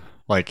it's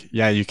like,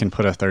 yeah, you can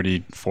put a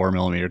 34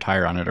 millimeter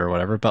tire on it or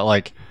whatever, but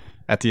like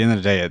at the end of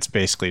the day, it's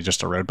basically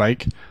just a road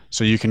bike.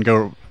 So you can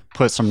go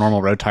put some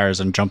normal road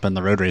tires and jump in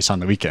the road race on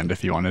the weekend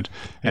if you wanted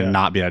and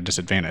not be at a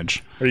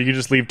disadvantage. Or you could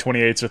just leave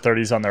 28s or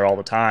 30s on there all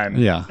the time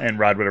and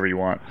ride whatever you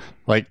want.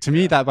 Like to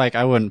me, that bike,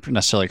 I wouldn't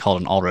necessarily call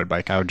it an all-road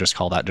bike. I would just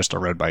call that just a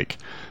road bike.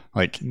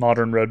 Like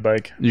modern road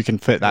bike. You can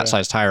fit that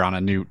size tire on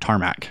a new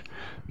tarmac.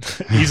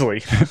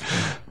 Easily.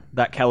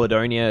 That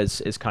Caledonia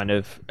is kind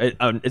of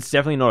it's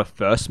definitely not a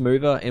first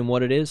mover in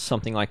what it is.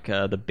 Something like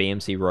the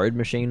BMC Road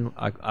Machine,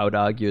 I would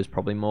argue, is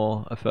probably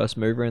more a first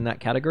mover in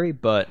that category.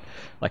 But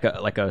like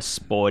a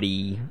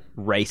sporty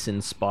race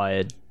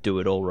inspired do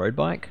it all road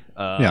bike.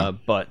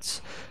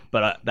 But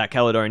that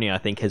Caledonia, I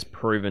think, has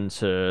proven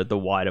to the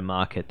wider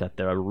market that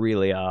there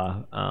really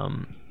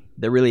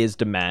is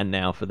demand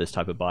now for this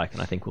type of bike,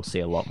 and I think we'll see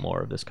a lot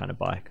more of this kind of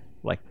bike.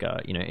 Like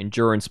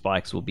endurance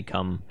bikes will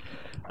become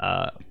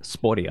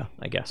sportier,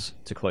 I guess,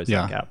 to close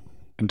that gap.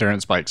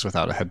 Endurance bikes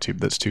without a head tube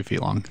that's 2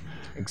 feet long.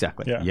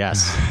 Exactly. Yeah.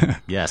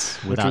 Yes.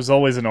 Which was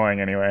always annoying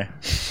anyway.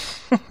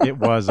 It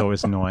was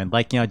always annoying.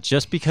 Like,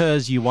 just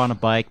because you want a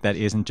bike that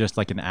isn't just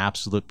like an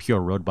absolute pure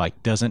road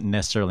bike doesn't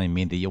necessarily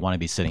mean that you want to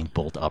be sitting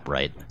bolt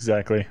upright.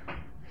 Exactly.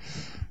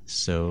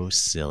 So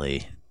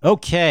silly.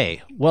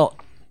 Okay. Well,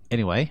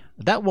 anyway,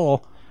 that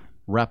will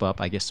wrap up,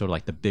 I guess, sort of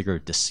like the bigger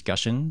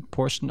discussion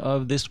portion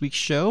of this week's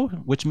show,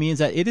 which means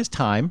that it is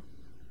time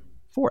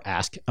for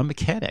Ask a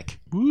Mechanic.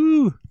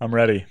 Woo! I'm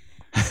ready.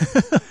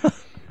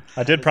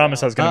 I did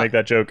promise I was going to make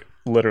that joke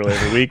literally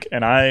every week,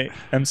 and I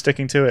am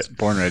sticking to it.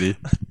 Born ready.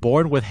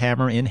 Born with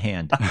hammer in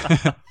hand.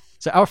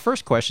 So our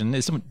first question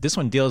is, this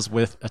one deals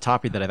with a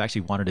topic that I've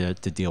actually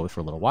wanted to deal with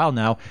for a little while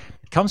now.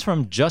 It comes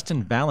from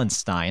Justin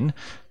Valenstein.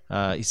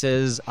 He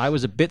says, I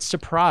was a bit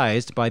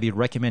surprised by the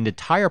recommended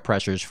tire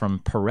pressures from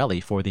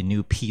Pirelli for the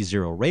new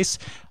P0 race.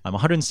 I'm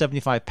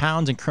 175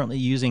 pounds and currently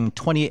using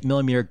 28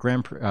 millimeter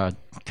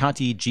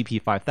Conti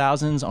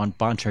GP5000s on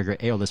Bontrager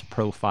Aeolus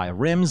Pro 5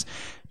 rims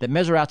that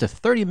measure out to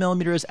 30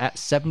 millimeters at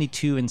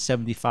 72 and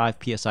 75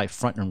 PSI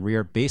front and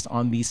rear based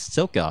on the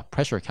Silca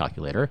pressure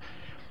calculator.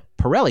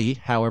 Pirelli,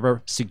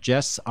 however,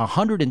 suggests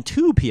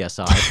 102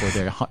 PSI for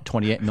their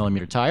 28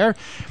 millimeter tire.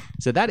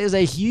 So that is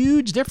a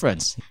huge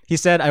difference. He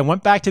said, I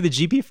went back to the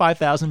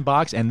GP5000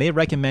 box and they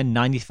recommend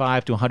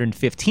 95 to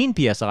 115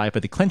 PSI for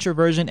the clincher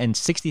version and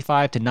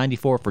 65 to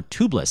 94 for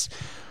tubeless.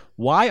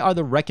 Why are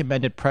the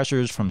recommended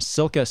pressures from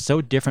Silca so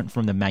different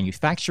from the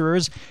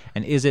manufacturers?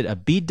 And is it a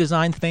bead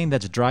design thing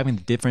that's driving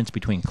the difference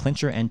between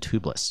clincher and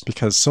tubeless?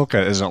 Because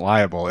Silca isn't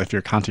liable if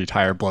your Conti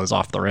tire blows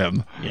off the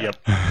rim. Yep.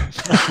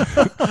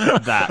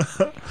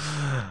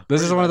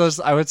 This is one of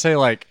those, I would say,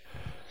 like,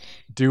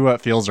 do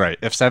what feels right.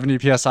 If 70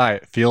 psi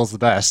feels the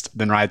best,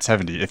 then ride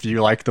 70. If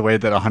you like the way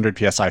that 100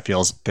 psi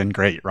feels, then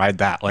great, ride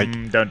that.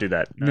 Like, don't do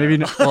that.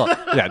 maybe well,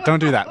 yeah, don't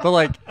do that. But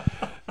like,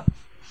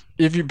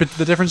 but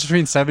the difference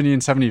between 70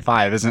 and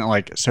 75 isn't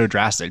like so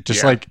drastic.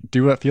 Just like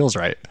do what feels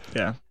right.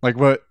 Yeah. Like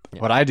what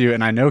I do,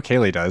 and I know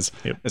Kaylee does,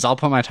 Yep. is I'll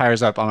put my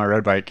tires up on my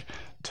road bike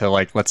to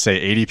like, let's say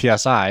 80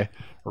 psi,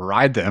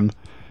 ride them,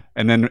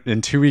 and then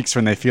in 2 weeks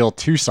when they feel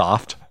too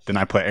soft, then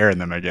I put air in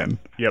them again.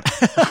 Yep.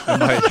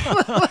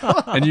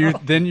 And,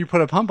 then you put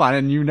a pump on it,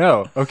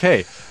 and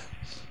okay,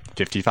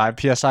 55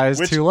 psi is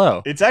too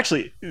low. It's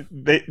actually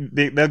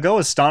they'll go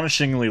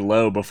astonishingly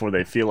low before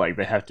they feel like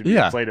they have to be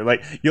inflated.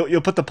 Like you'll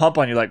put the pump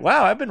on, you're like,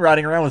 wow, I've been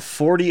riding around with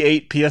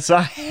 48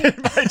 psi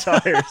in my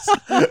tires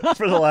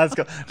for the last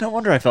couple. No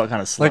wonder I felt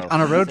kind of slow. Like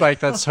on a road bike,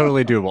 that's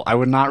totally doable. I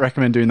would not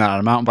recommend doing that on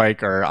a mountain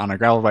bike or on a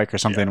gravel bike or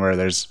something where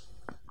there's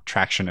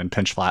traction and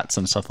pinch flats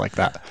and stuff like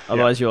that.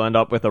 Otherwise, you'll end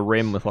up with a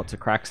rim with lots of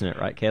cracks in it,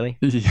 right, Kaylee?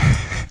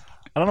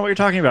 I don't know what you're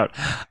talking about.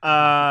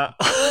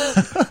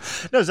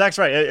 No, Zach's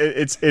right.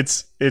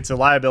 It's a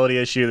liability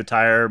issue. The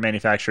tire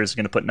manufacturers are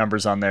going to put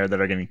numbers on there that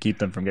are going to keep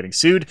them from getting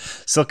sued.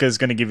 Silca is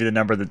going to give you the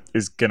number that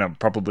is going to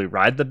probably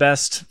ride the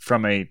best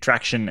from a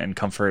traction and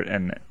comfort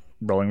and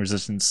rolling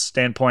resistance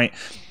standpoint.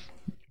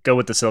 Go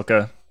with the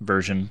Silca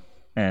version,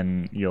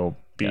 and you'll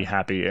be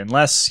happy.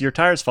 Unless your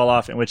tires fall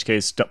off, in which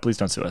case, please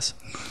don't sue us.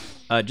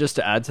 Just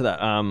to add to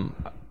that,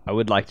 I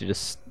would like to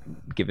just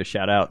give a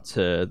shout out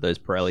to those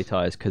Pirelli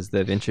tires because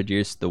they've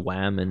introduced the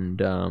WAM and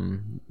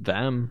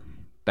WAM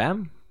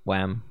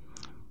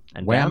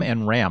and WAM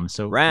and RAM.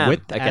 So RAM.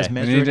 width Okay. as We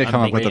measured. need to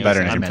come up with a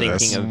better I'm name for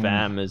this. thinking of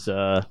VAM as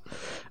a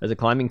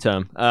climbing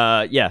term.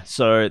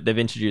 So they've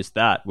introduced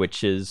that,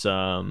 which is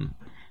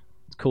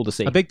cool to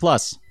see. A big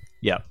plus.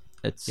 Yeah.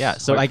 It's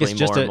So I guess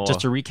hopefully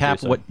just to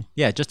recap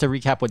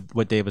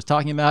what Dave was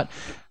talking about,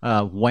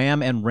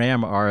 WAM and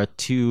RAM are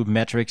two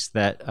metrics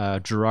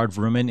that Gerard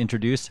Vrooman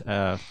introduced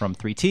from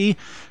 3T.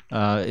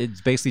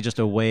 It's basically just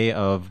a way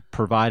of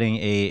providing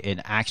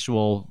an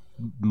actual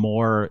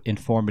more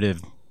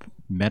informative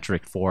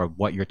metric for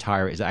what your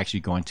tire is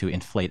actually going to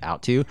inflate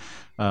out to.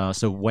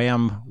 So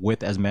WAM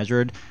width as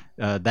measured,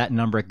 that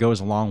number goes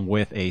along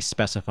with a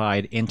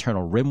specified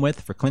internal rim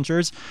width for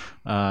clinchers.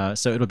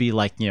 So it'll be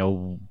like,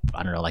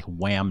 like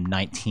WAM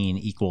 19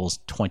 equals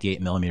 28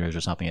 millimeters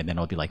or something, and then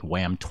it'll be like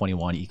WAM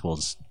 21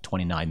 equals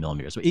 29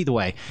 millimeters. So either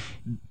way,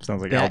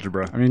 sounds like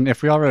algebra. I mean,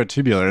 if we all rode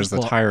tubulars, the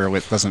tire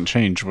width doesn't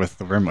change with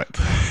the rim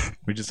width.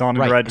 We just all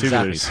need to ride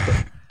tubulars.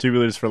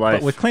 Tubulars for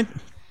life.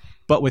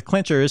 But with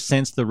clinchers,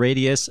 since the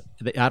radius,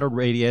 the outer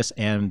radius,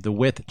 and the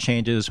width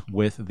changes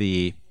with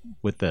the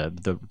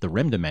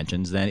rim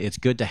dimensions, then it's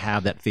good to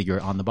have that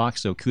figure on the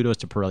box. So kudos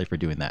to Pirelli for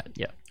doing that.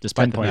 Yeah,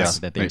 despite the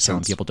fact that they're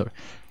telling people to,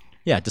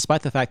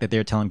 despite the fact that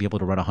they're telling people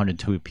to run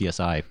 102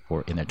 psi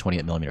in their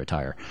 28 millimeter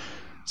tire.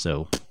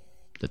 So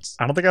that's.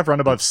 I don't think I've run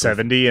above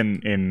 70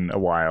 in a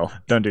while.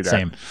 Don't do that.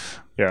 Same.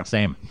 Yeah.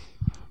 Same.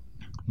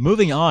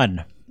 Moving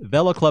on,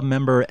 Velo Club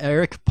member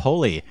Eric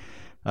Poli.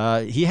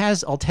 He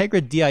has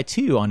Ultegra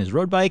Di2 on his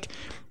road bike.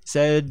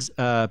 Said,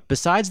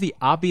 besides the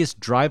obvious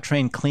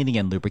drivetrain cleaning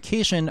and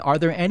lubrication, are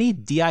there any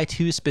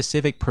Di2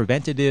 specific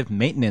preventative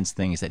maintenance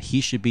things that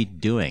he should be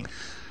doing?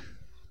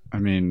 I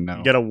mean, no.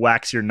 You gotta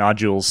wax your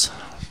nodules.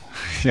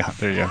 Yeah,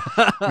 there you go.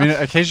 I mean,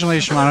 occasionally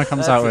Shimano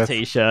comes out with a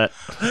t-shirt.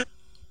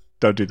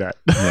 Don't do that.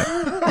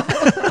 Yeah.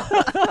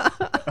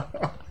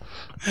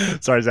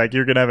 Sorry, Zach,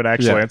 you're gonna have an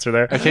actual answer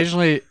there.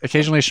 Occasionally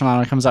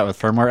Shimano comes out with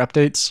firmware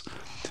updates,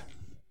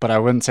 but I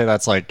wouldn't say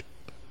that's like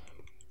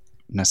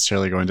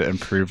necessarily going to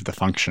improve the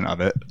function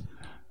of it.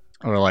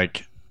 Or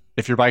like,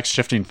 if your bike's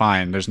shifting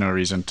fine, there's no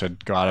reason to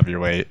go out of your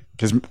way,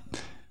 because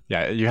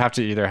you have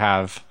to either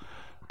have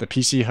the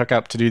PC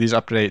hookup to do these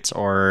updates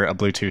or a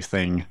Bluetooth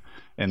thing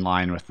in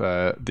line with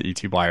the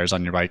E-tube wires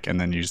on your bike, and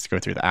then you just go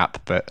through the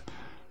app. But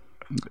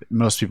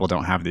most people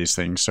don't have these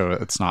things, so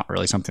it's not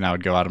really something I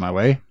would go out of my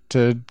way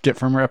to get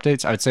firmware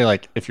updates. I would say,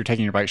 like, if you're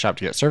taking your bike shop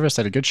to get serviced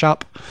at a good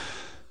shop,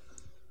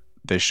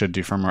 they should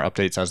do firmware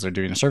updates as they're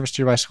doing a service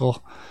to your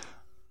bicycle.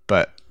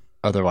 But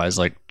otherwise,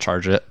 like,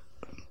 charge it.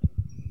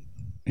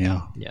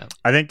 Yeah.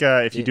 I think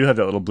if you do have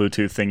that little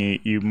Bluetooth thingy,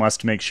 you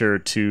must make sure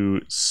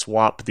to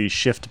swap the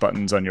shift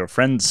buttons on your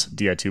friends'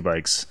 Di2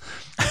 bikes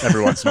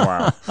every once in a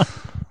while.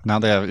 Now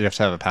you have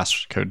to have a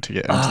passcode to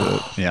get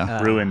into the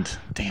ruined.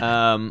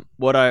 Damn.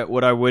 What I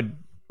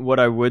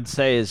would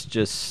say is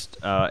just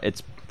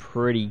it's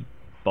pretty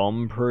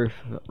bomb-proof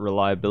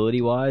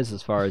reliability wise,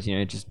 as far as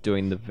just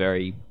doing the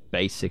very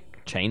basic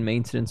chain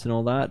maintenance and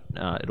all that.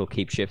 It'll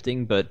keep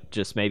shifting, but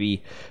just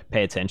maybe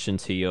pay attention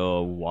to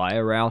your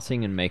wire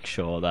routing and make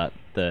sure that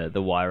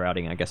the wire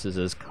routing, I guess, is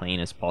as clean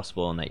as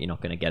possible, and that you're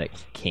not going to get it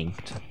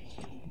kinked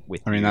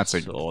with or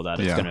that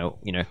it's going to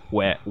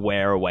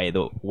wear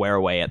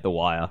away at the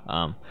wire.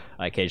 I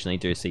occasionally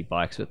do see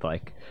bikes with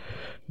like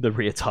the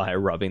rear tire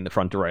rubbing the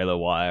front derailleur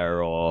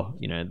wire, or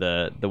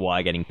the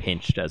wire getting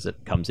pinched as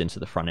it comes into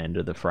the front end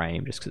of the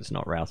frame just because it's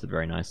not routed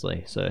very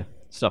nicely. So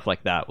stuff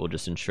like that will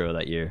just ensure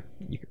that you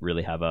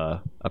really have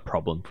a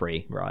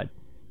problem-free ride.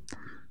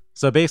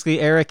 So basically,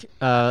 Eric,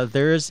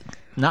 there's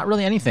not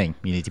really anything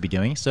you need to be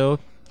doing. So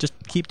just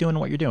keep doing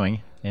what you're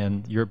doing,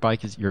 and your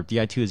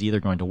Di2 is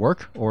either going to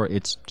work or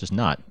it's just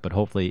not. But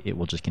hopefully, it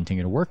will just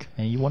continue to work,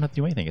 and you won't have to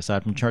do anything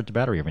aside from charge the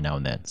battery every now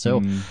and then.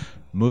 So,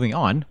 moving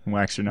on,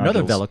 wax your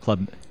another nodules. Velo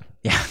Club,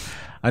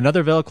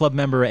 another Velo Club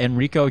member,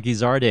 Enrico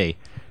Guizardi,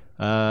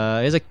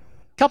 is a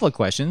couple of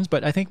questions,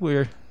 but I think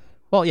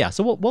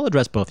so we'll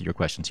address both of your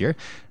questions here.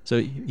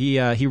 So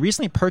he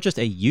recently purchased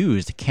a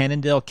used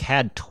Cannondale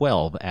CAD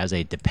 12 as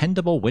a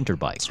dependable winter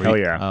bike. Hell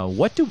yeah.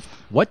 What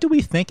do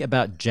we think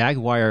about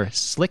Jaguar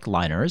slick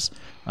liners?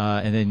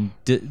 And then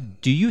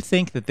do you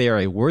think that they are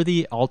a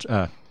worthy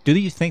do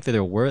you think that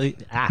they're worthy?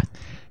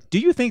 Do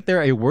you think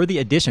they're a worthy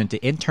addition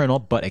to internal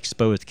but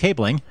exposed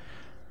cabling?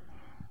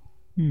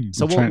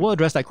 So we'll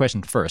address that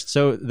question first.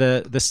 So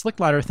the slick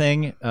liner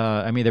thing,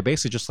 I mean, they're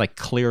basically just like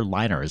clear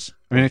liners.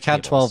 I mean, a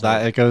CAD 12,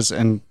 that it goes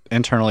in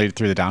internally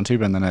through the down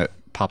tube and then it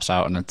pops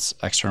out and it's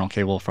external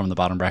cable from the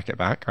bottom bracket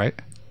back, right?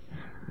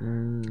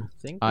 I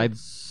think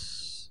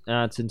it's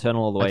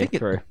internal all the way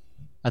through.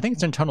 I think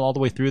it's internal all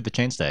the way through the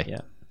chainstay. Yeah,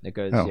 it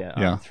goes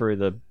through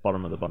the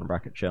bottom of the bottom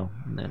bracket shell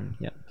and then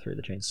through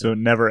the chainstay. So it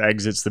never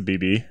exits the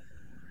BB.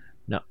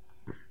 No.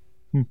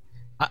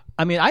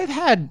 I mean, I've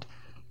had.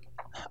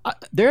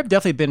 There have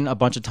definitely been a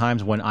bunch of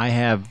times when I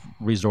have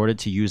resorted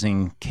to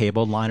using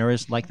cable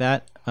liners like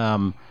that.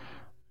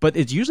 But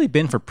it's usually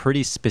been for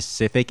pretty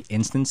specific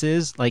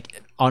instances.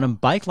 Like on a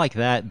bike like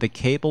that,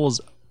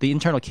 the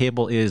internal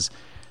cable it's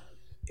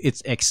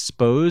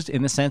exposed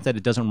in the sense that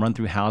it doesn't run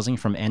through housing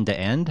from end to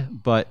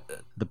end, but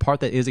the part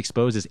that is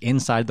exposed is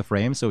inside the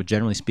frame. So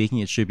generally speaking,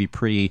 it should be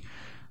pretty,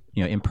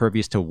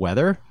 impervious to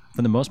weather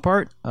for the most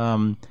part.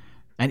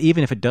 And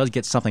even if it does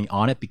get something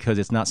on it, because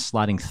it's not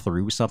sliding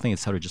through something,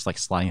 it's sort of just like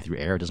sliding through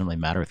air. It doesn't really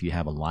matter if you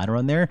have a liner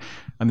on there.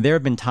 I mean, there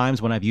have been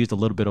times when I've used a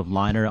little bit of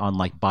liner on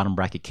like bottom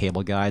bracket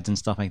cable guides and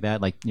stuff like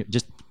that, like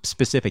just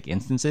specific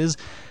instances.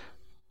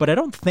 But I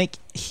don't think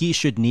he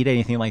should need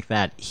anything like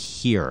that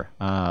here.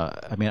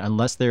 I mean,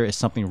 unless there is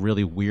something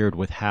really weird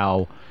with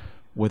how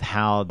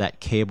that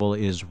cable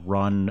is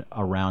run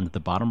around the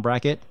bottom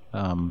bracket.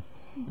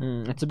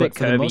 It's a bit curvy.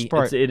 For the most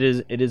part, it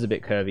is a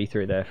bit curvy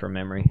through there from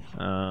memory.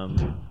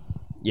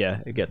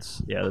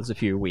 There's a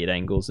few weird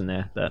angles in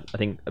there that I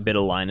think a bit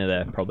of liner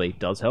there probably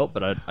does help,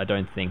 but I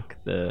don't think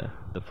the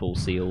full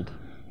sealed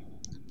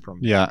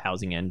from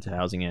housing end to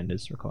housing end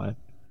is required.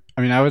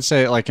 I mean, I would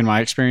say, like in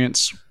my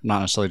experience, not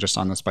necessarily just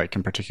on this bike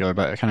in particular,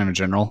 but kind of in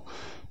general,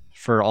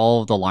 for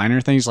all of the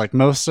liner things, like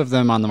most of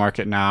them on the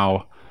market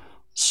now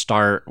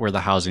start where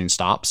the housing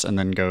stops and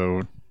then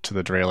go to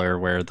the derailleur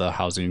where the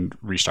housing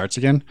restarts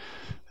again.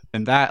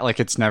 And that,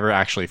 like, it's never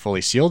actually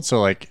fully sealed. So,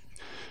 like,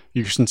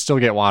 you can still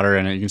get water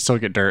in it, you can still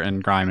get dirt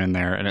and grime in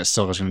there, and it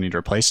still is going to need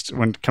replaced.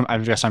 I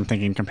guess I'm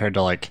thinking compared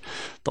to like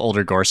the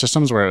older Gore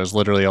systems where it was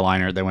literally a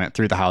liner that went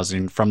through the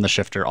housing from the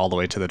shifter all the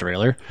way to the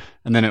derailleur,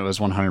 and then it was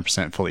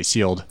 100% fully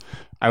sealed.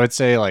 I would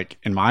say, like,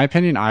 in my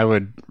opinion, I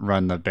would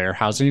run the bare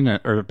housing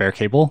or bare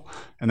cable,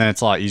 and then it's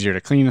a lot easier to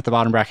clean at the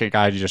bottom bracket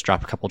guide. You just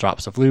drop a couple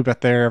drops of lube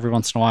at there every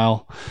once in a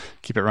while,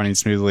 keep it running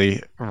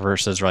smoothly,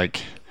 versus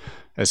like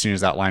as soon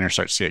as that liner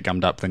starts to get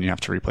gummed up, then you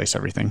have to replace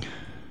everything.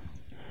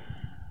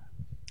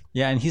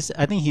 Yeah, and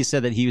I think he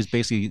said that he was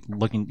basically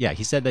looking. Yeah,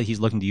 he said that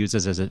he's looking to use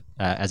this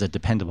as a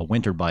dependable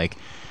winter bike.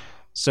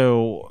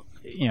 So,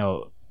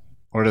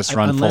 or just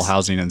run full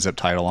housing and zip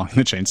tie along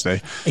the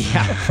chainstay.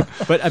 Yeah,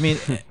 but I mean,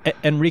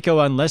 Enrico,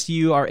 unless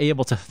you are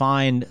able to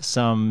find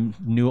some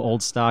new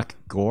old stock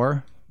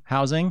Gore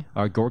housing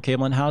or Gore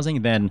cable and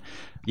housing, then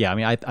yeah, I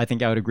mean, I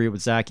think I would agree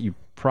with Zach. You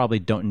probably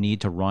don't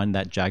need to run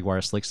that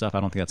Jaguar slick stuff. I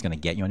don't think that's going to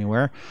get you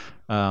anywhere.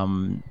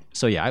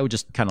 So yeah, I would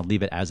just kind of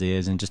leave it as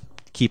is and just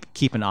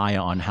keep an eye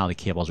on how the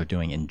cables are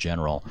doing in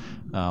general.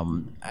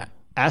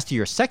 As to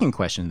your second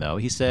question, though,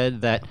 he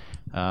said that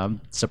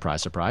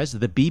surprise, surprise,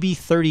 the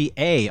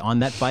BB30A on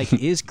that bike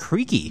is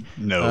creaky.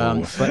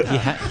 No, but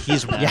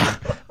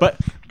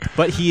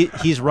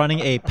he's running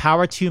a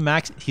Power 2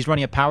 Max. He's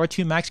running a Power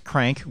 2 Max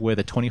crank with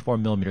a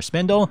 24mm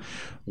spindle.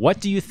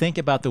 What do you think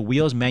about the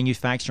Wheels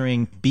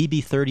manufacturing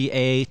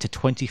BB30A to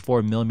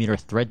 24mm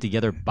thread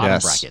together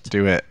bottom bracket?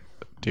 Do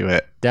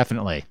it.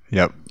 Definitely.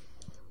 Yep.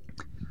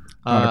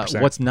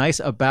 What's nice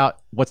about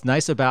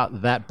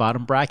that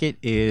bottom bracket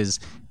is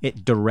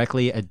it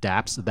directly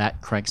adapts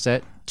that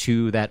crankset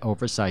to that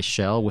oversized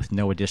shell with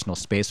no additional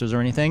spacers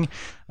or anything.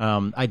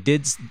 I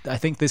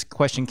think this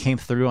question came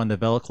through on the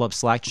Velo Club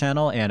Slack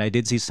channel, and I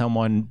did see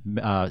someone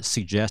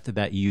suggest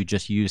that you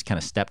just use kind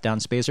of step down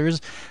spacers.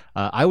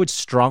 I would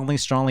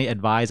strongly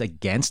advise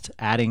against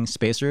adding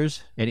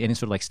spacers and any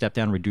sort of like step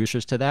down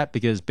reducers to that,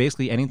 because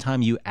basically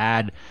anytime you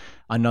add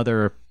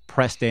another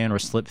pressed in or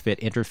slip fit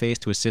interface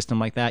to a system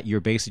like that, you're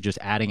basically just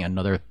adding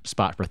another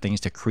spot for things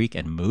to creak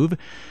and move.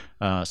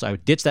 So I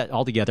would ditch that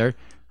altogether,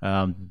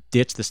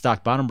 ditch the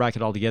stock bottom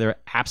bracket altogether,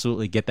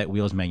 absolutely get that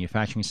Wheels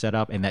manufacturing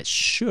setup, and that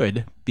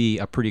should be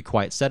a pretty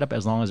quiet setup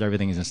as long as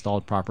everything is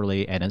installed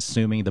properly and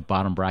assuming the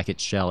bottom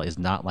bracket shell is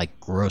not like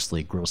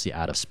grossly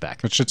out of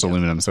spec. Which it's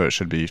aluminum, so it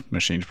should be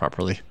machined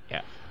properly.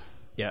 Yeah.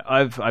 Yeah,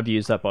 I've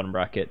used that bottom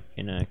bracket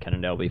in a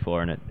Cannondale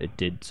before, and it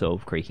did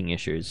solve creaking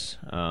issues.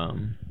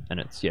 And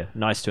it's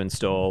nice to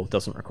install.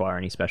 Doesn't require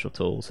any special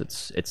tools.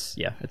 It's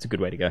a good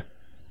way to go.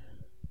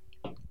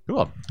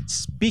 Cool.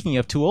 Speaking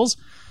of tools,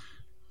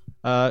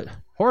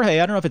 Jorge,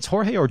 I don't know if it's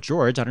Jorge or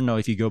George. I don't know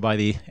if you go by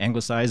the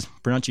anglicized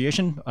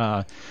pronunciation.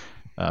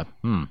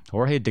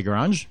 Jorge de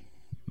Grange.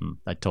 I'm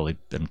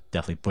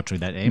definitely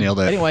butchering that name. Nailed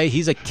it. Anyway,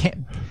 he's a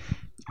Campy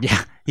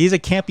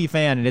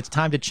fan, and it's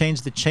time to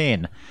change the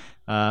chain.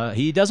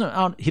 He doesn't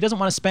want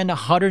to spend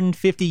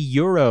 150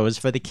 euros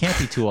for the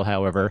Campy tool,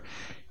 however.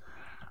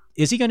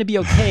 Is he going to be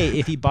okay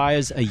if he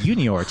buys a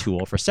Junior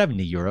tool for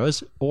 70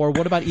 euros? Or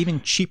what about even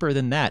cheaper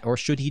than that? Or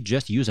should he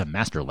just use a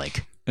Master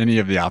Link? Any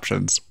of the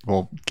options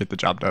will get the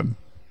job done.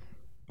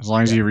 As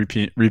long as you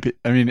repeat.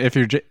 I mean, if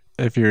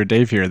you're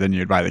Dave here, then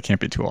you'd buy the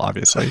Campy tool,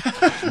 obviously.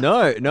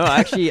 No,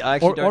 actually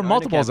don't or own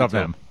multiples a Campy of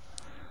them.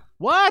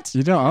 What?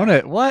 You don't own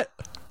it? What?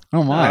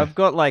 Oh my! I've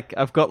got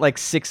like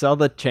 6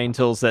 other chain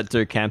tools that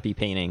do Campy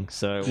peening.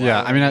 So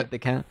yeah, I mean, the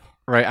can.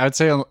 Right, I would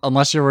say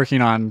unless you're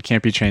working on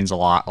Campy chains a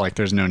lot, like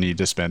there's no need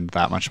to spend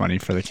that much money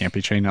for the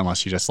Campy chain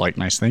unless you just like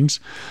nice things.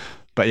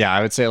 But yeah,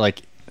 I would say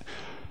like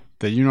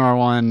the Unar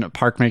one,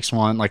 Park makes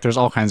one. Like there's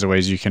all kinds of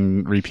ways you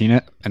can repeen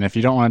it, and if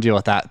you don't want to deal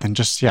with that, then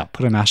just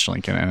put a Master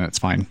Link in it, and it's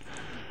fine.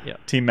 Yeah,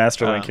 Team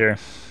Master Link here.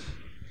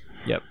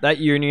 Yep, that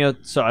Unia.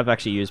 So I've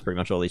actually used pretty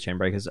much all these chain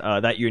breakers.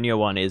 That Unia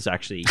one is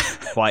actually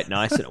quite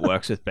nice, and it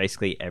works with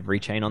basically every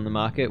chain on the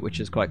market,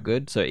 which is quite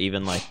good. So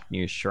even like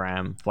new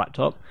SRAM flat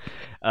top.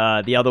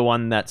 The other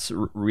one that's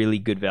really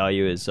good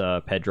value is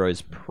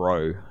Pedro's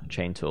Pro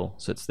chain tool.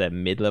 So it's their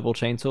mid-level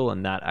chain tool,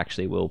 and that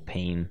actually will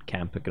peen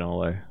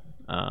Campagnolo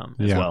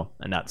as well.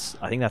 And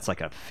I think that's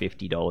like a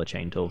 $50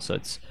 chain tool. So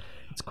it's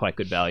quite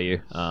good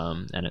value,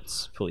 and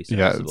it's fully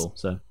serviceable.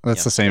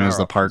 That's the same as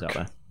the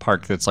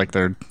Park. That's like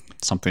their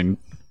something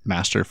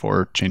master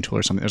for chain tool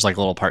or something. There's like a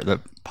little part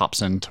that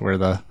pops into where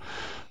the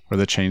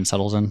chain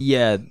settles in.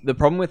 Yeah, the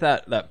problem with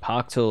that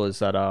Park tool is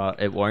that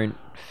it won't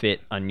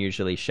fit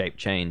unusually shaped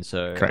chains.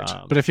 So correct.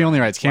 But if he only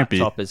writes Campy,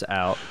 top is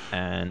out,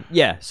 and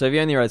so if he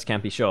only writes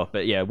Campy, sure.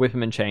 But yeah,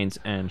 Whipperman chains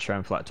and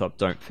SRAM flat top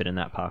don't fit in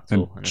that Park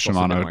tool. And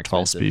Shimano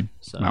 12-speed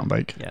mountain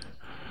bike. Yeah.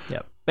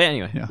 But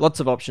anyway, lots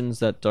of options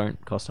that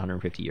don't cost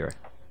 150 euro.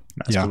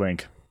 Master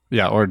Link.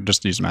 Yeah, or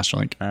just use Master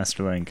Link.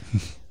 Master Link.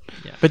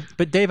 Yeah.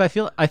 But Dave, I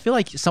feel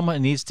like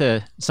someone needs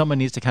to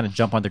kind of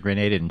jump on the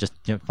grenade and just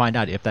find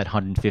out if that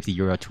 150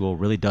 euro tool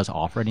really does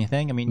offer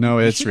anything. I mean, no,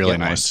 it's really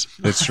nice.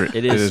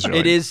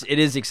 It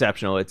is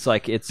exceptional. It's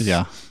like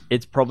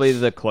it's probably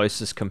the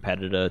closest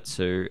competitor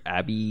to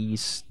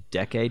Abbey's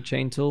Decade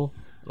chain tool.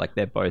 Like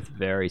they're both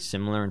very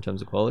similar in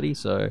terms of quality.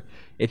 So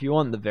if you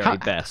want the very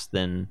best,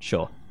 then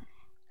sure.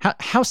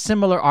 How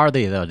similar are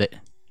they though?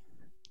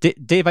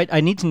 Dave, I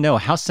need to know,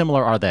 how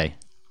similar are they?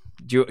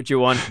 Do you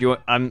want?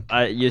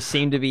 You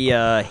seem to be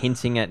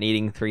hinting at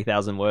needing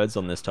 3,000 words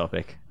on this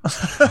topic.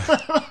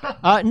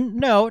 No,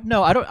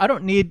 I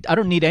don't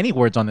need any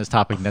words on this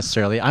topic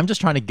necessarily. I'm just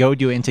trying to goad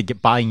you into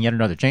buying yet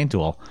another chain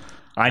tool.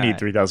 I need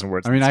 3,000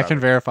 words. I mean, I can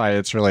verify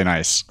it's really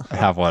nice. I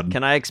have one.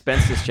 Can I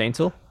expense this chain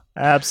tool?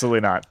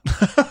 Absolutely not.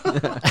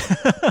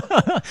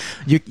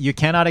 You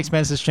cannot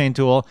expense this chain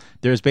tool.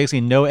 There's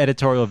basically no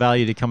editorial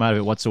value to come out of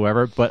it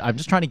whatsoever. But I'm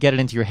just trying to get it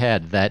into your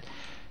head that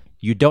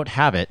you don't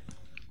have it.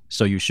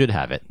 So you should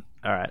have it.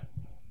 All right.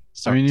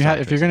 I mean,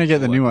 if you're going to get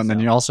the new one, then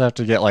you also have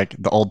to get like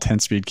the old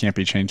 10-speed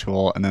Campy chain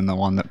tool, and then the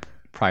one that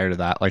prior to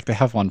that. Like they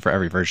have one for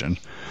every version.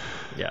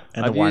 Yeah,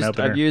 and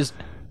I've used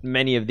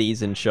many of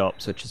these in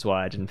shops, which is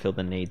why I didn't feel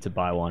the need to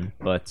buy one.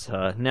 But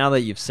now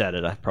that you've said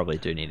it, I probably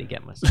do need to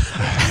get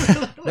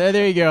myself.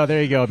 There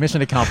you go.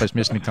 Mission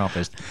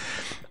accomplished.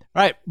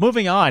 All right,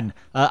 moving on.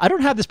 I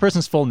don't have this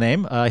person's full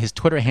name. His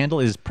Twitter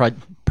handle is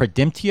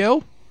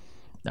Predimtio.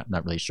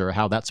 Not really sure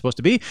how that's supposed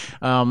to be.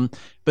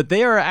 But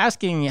they are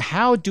asking,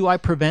 how do I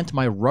prevent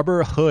my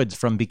rubber hoods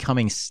from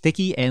becoming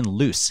sticky and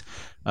loose?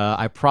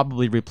 I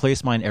probably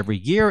replace mine every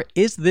year.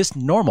 Is this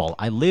normal?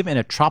 I live in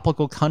a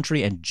tropical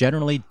country and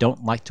generally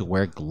don't like to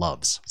wear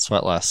gloves.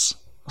 Sweat less.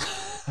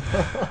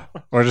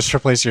 Or just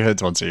replace your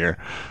hoods once a year.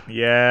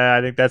 Yeah,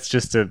 I think that's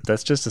just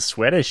a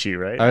sweat issue,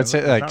 right? I would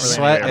say like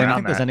sweat, and I don't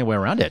think there's any way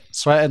around it.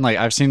 Sweat and like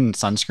I've seen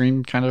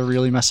sunscreen kind of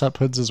really mess up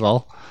hoods as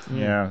well.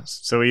 Yeah,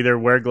 so either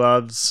wear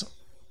gloves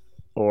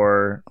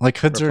or like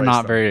hoods are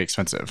not very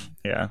expensive.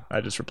 Yeah,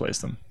 I just replace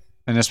them.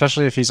 And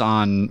especially if he's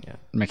on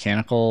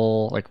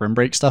mechanical like rim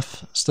brake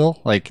stuff still,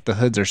 like the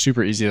hoods are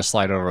super easy to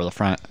slide over the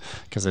front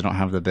because they don't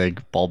have the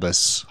big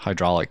bulbous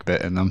hydraulic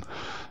bit in them.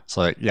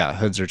 So like, yeah,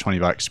 hoods are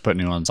 $20. Put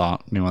new ones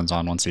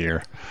on once a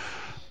year.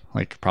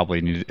 Like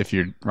probably need, if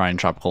you're riding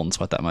tropical and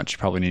sweat that much, you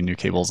probably need new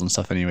cables and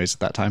stuff anyways at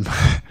that time.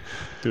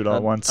 Do it all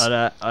at once.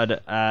 I'd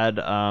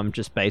add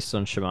just based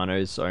on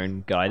Shimano's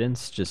own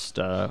guidance, just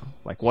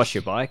like wash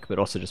your bike, but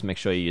also just make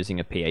sure you're using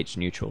a pH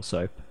neutral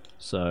soap.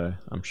 So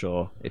I'm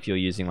sure if you're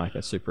using like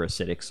a super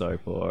acidic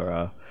soap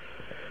or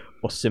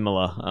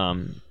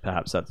similar,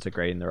 perhaps that's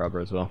degrading the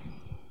rubber as well.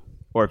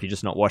 Or if you're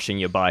just not washing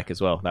your bike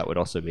as well, that would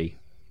also be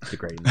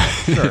degrading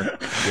the rubber.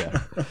 Sure.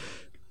 Yeah.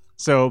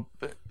 So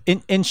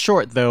In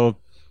short, though,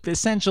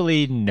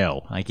 essentially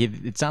no. Like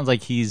it sounds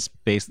like he's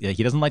basically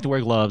he doesn't like to wear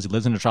gloves. He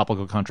lives in a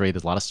tropical country.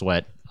 There's a lot of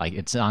sweat. Like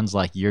it sounds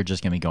like you're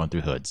just gonna be going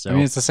through hoods. So I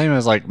mean, it's the same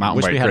as like mountain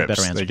wish we bike had a grips.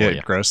 better answer They for get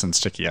you. gross and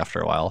sticky after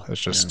a while. It's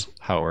just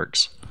how it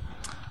works.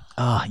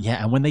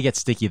 yeah, and when they get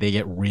sticky, they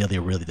get really,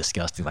 really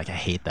disgusting. Like I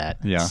hate that.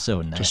 Yeah, It's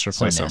so just so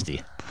replace them.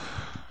 nasty.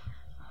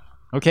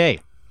 Okay,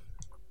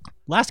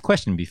 last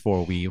question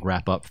before we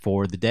wrap up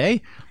for the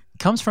day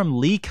comes from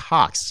Lee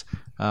Cox.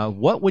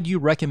 What would you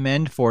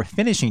recommend for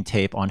finishing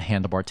tape on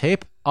handlebar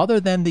tape other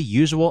than the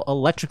usual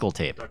electrical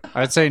tape?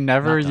 I'd say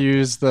never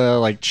use the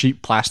like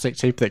cheap plastic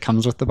tape that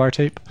comes with the bar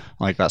tape.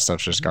 Like that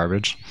stuff's just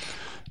garbage.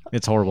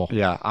 It's horrible.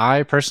 Yeah, I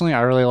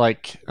really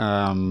like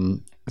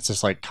it's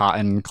just like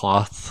cotton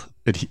cloth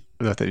with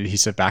the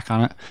adhesive back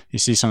on it. You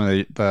see some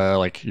of the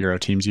like Euro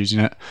teams using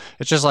it.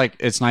 It's just like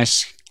it's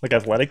nice, Like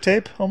athletic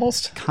tape,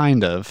 almost.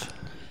 kind of.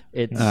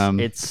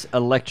 It's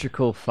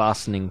electrical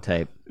fastening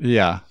tape.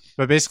 Yeah,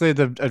 but basically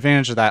the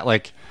advantage of that,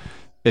 like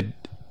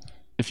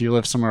if you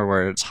live somewhere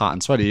where it's hot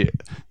and sweaty,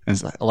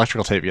 and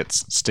electrical tape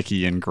gets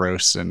sticky and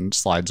gross and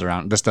slides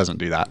around. This doesn't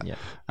do that. Yeah.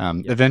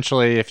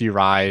 Eventually, if you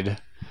ride,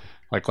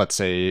 like let's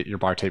say your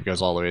bar tape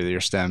goes all the way to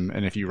your stem,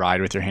 and if you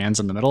ride with your hands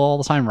in the middle all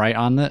the time, right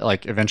on it,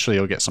 like eventually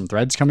you'll get some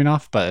threads coming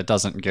off, but it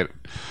doesn't get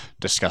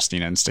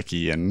disgusting and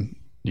sticky and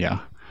So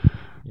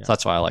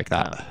that's why I like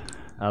that.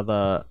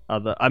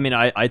 I mean,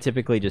 I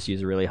typically just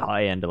use a really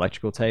high end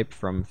electrical tape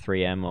from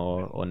 3M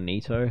or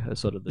Nito as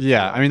sort of the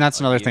I mean that's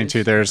another thing too.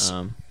 use. There's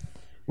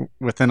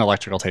within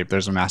electrical tape,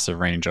 there's a massive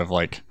range of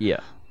like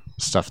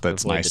stuff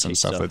that's Avoid the nice and cheap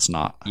stuff stuff. that's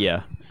not.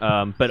 Yeah.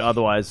 But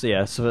otherwise,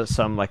 so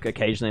some like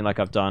occasionally like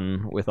I've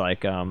done with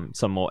like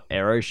some more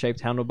arrow shaped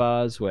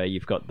handlebars where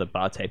you've got the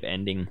bar tape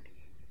ending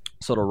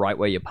sort of right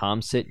where your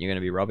palms sit and you're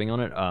going to be rubbing on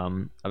it.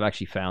 I've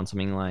actually found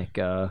something like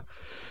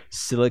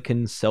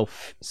silicon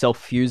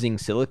self-fusing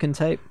silicon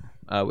tape,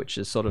 which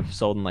is sort of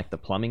sold in like the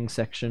plumbing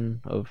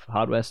section of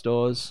hardware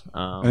stores.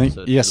 I think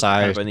so it ESI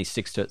kind of only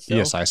sticks to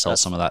itself. ESI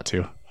sells some of that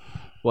too.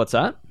 What's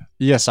that?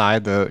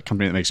 ESI, the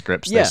company that makes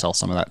grips, they sell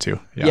some of that too.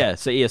 Yeah,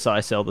 so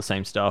ESI sell the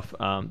same stuff.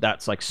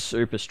 That's like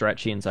super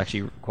stretchy and it's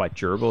actually quite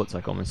durable. It's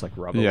like almost like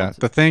rubber. Yeah, once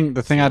the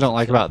thing I don't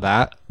like about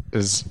that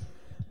is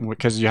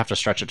because you have to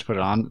stretch it to put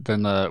it on,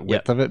 then the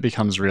width of it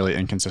becomes really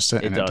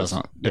inconsistent and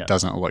it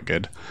doesn't look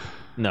good.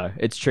 No,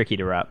 it's tricky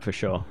to wrap for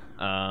sure.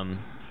 And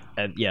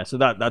so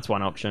that's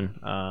one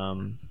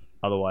option.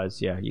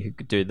 Otherwise, you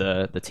could do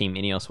the Team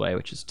Ineos way,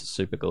 which is to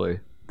super glue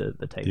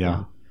the tape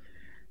on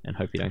and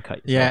hope you don't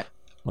cut yourself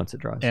once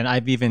it dries. And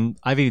I've even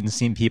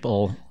seen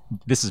people.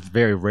 This is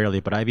very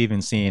rarely, but I've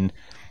even seen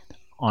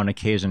on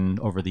occasion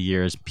over the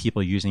years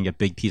people using a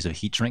big piece of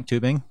heat shrink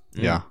tubing.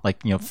 Yeah,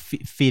 like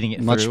feeding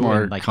it much through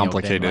more and, like,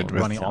 complicated then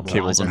running all with the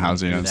cables lines and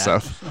housing and that.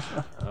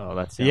 stuff. Oh,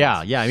 that's Yeah.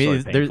 I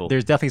mean, so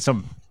there's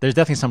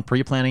definitely some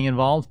pre-planning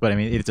involved, but I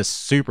mean, it's a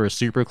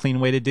super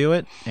clean way to do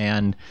it,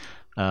 and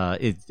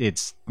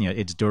it's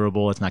it's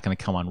durable. It's not going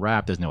to come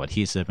unwrapped. There's no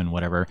adhesive and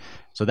whatever.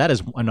 So that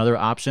is another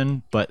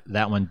option, but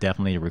that one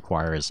definitely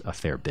requires a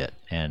fair bit,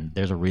 and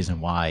there's a reason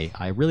why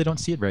I really don't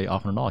see it very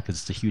often at all because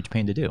it's a huge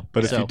pain to do.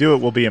 But if you do it,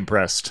 we'll be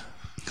impressed.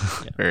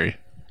 Very.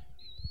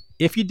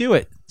 If you do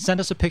it, send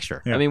us a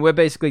picture. Yeah. I mean, we're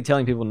basically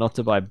telling people not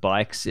to buy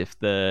bikes if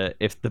the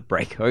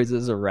brake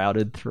hoses are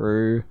routed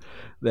through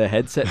the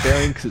headset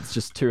bearing because it's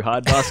just too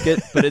hard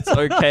basket. But it's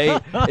okay.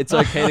 It's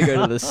okay to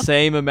go to the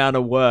same amount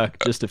of work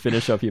just to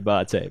finish off your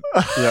bar tape.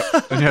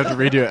 Yep, and you have to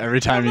redo it every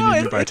time you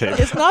need new bar tape.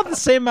 It's not the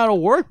same amount of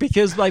work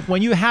because, like,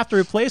 when you have to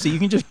replace it, you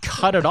can just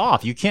cut it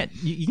off. You can't.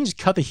 You can just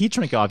cut the heat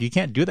shrink off. You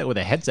can't do that with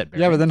a headset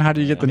bearing. Yeah, but then how do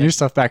you get the new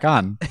stuff back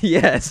on?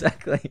 Yeah,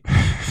 exactly.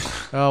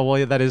 Oh well,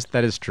 yeah, that is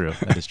true.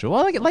 That is true.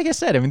 Well, like I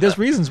said, I mean, there's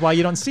reasons why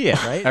you don't see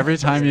it, right? Every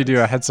time you do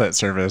a headset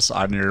service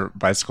on your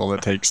bicycle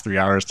that takes 3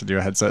 hours to do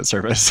a headset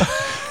service,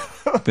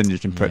 then you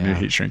can put new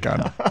heat shrink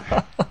on.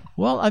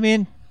 Well, I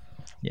mean,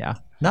 yeah,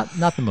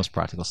 not the most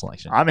practical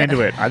selection. I'm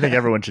into it. I think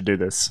everyone should do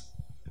this.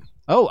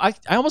 Oh, I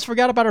almost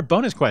forgot about our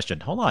bonus question.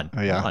 Hold on.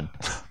 Oh, yeah. Hold on.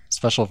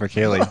 Special for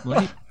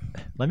Kaylee.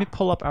 Let me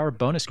pull up our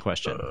bonus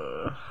question.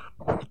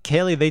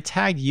 Kaylee, they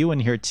tagged you in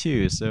here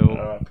too,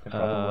 so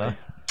I'm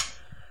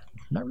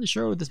not really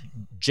sure what this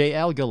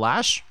JL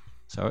Galash.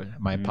 So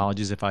my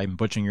apologies if I'm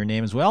butchering your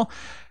name as well.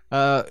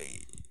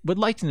 Would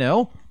like to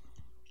know,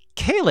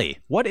 Kaylee,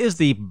 what is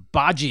the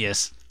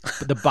bodgiest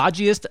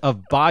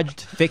of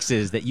bodged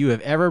fixes that you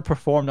have ever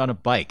performed on a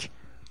bike?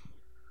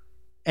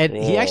 And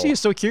he actually is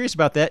so curious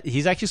about that.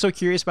 He's actually so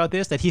curious about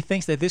this that he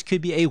thinks that this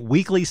could be a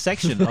weekly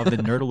section of the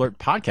Nerd Alert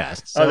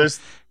podcast. So, there's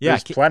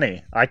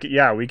plenty.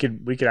 We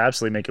could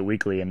absolutely make it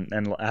weekly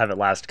and have it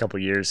last a couple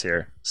years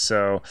here.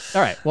 So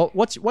all right. Well,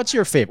 what's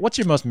your favorite? What's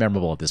your most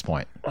memorable at this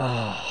point?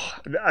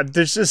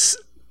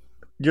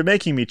 You're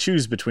making me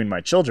choose between my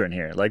children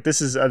here. Like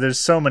this is there's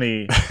so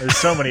many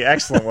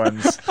excellent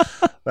ones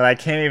that I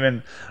can't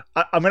even.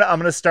 I'm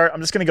just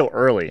gonna go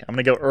early. I'm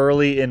gonna go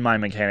early in my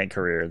mechanic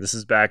career. This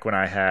is back when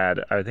I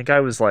think I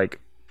was like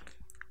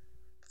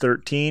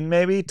 13,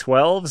 maybe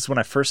 12 is when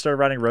I first started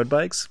riding road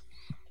bikes,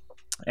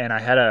 and I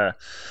had a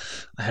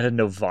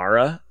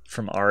Novara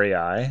from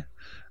REI.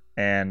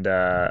 and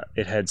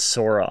it had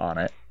Sora on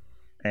it.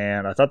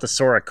 And I thought the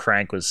Sora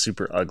crank was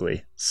super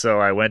ugly. So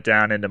I went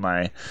down into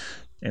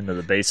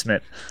the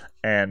basement,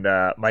 and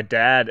my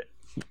dad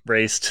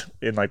raced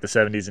in like the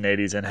 70s and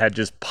 80s and had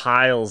just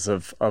piles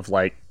of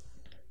like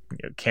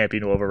Campy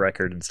Nuova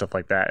record and stuff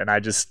like that. And I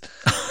just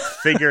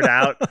figured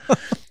out,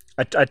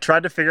 I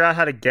tried to figure out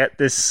how to get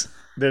this.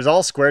 There's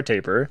all square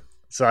taper.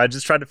 So I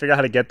just tried to figure out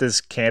how to get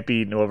this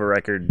Campy Nuova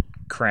record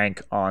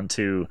crank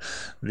onto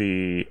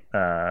this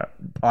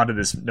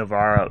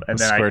Novara. And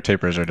then Square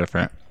tapers are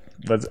different.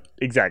 But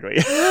exactly.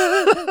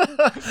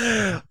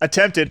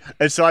 Attempted.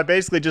 And so I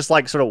basically just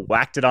like sort of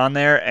whacked it on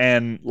there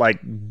and like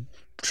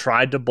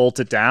tried to bolt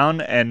it down,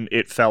 and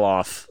it fell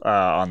off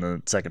on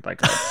the second bike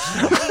ride.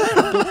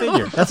 Go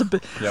figure. That's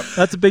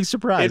a big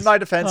surprise. In my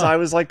defense, I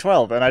was like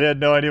 12 and I had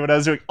no idea what I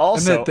was doing.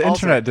 Also, and the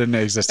internet didn't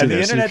exist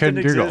either, so you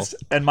couldn't Google.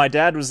 And my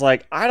dad was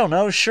like, I don't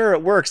know, sure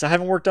it works. I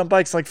haven't worked on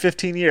bikes in like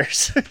 15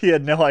 years. He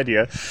had no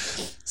idea.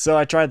 So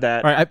I tried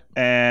that, right,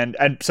 and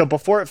so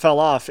before it fell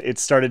off, it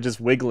started just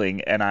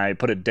wiggling, and I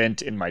put a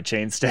dent in my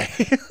chainstay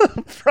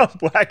from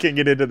whacking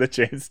it into the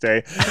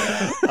chainstay.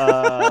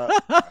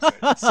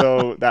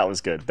 So that was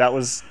good. That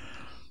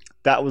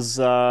was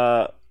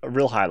a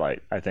real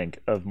highlight, I think,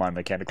 of my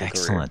mechanical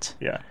Excellent.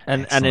 career.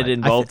 Yeah, and it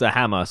involved a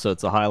hammer, so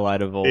it's a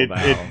highlight of all. It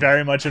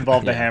very much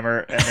involved a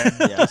hammer, and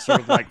then just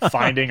sort of like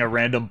finding a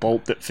random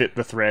bolt that fit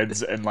the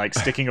threads, and like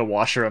sticking a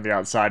washer on the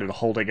outside and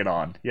holding it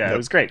on. Yeah, It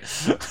was great.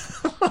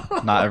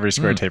 Not every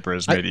square taper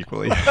is made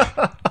equally.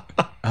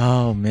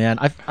 Oh man,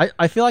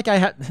 I feel like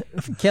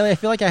Kaylee. I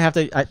feel like I have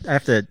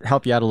to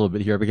help you out a little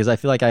bit here, because I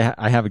feel like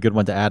I have a good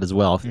one to add as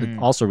well.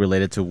 Also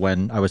related to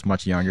when I was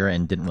much younger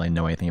and didn't really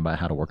know anything about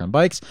how to work on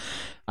bikes.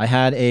 I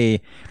had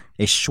a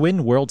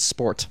Schwinn World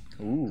Sport,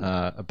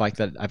 a bike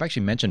that I've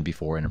actually mentioned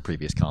before in a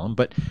previous column.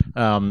 But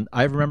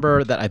I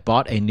remember that I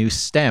bought a new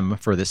stem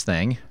for this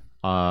thing,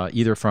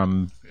 either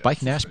from Bike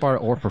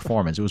Nashbar or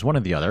Performance. It was one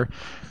or the other.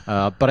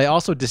 But I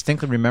also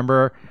distinctly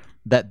remember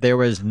that there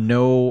was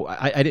no,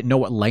 I didn't know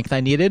what length I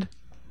needed.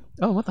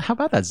 Oh, how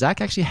about that? Zach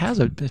actually has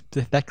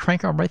that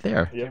crank arm right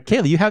there. Yep.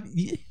 Kaylee, you have.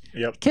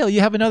 Yep. Kaylee, you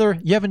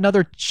have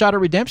another shot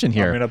of redemption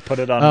here. I'm gonna put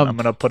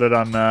it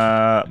on.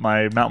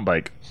 My mountain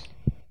bike.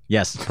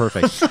 Yes,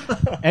 perfect.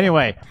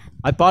 Anyway,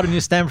 I bought a new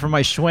stem for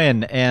my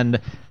Schwinn, and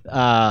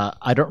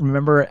I don't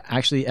remember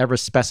actually ever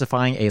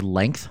specifying a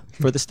length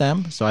for the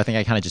stem, so I think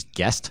I kind of just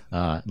guessed.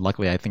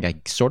 Luckily, I think I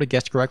sort of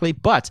guessed correctly.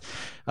 But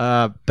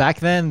back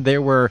then,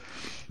 there were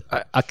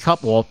a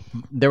couple.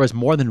 There was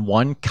more than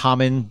one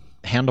common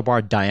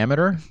handlebar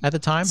diameter at the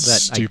time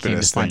that I came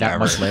to find out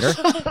much later.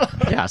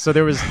 Yeah, so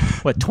there was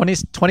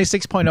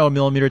 26.0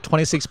 millimeter,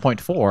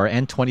 26.4,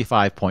 and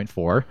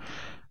 25.4.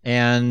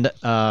 And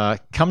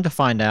come to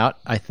find out,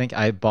 I think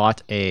I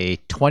bought a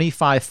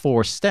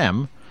 25.4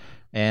 stem,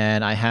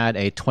 and I had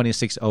a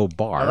 26.0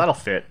 bar. Oh, that'll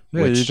fit.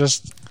 Yeah, you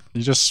just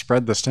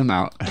spread the stem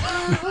out.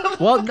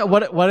 Well, no,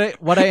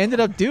 what I ended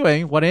up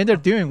doing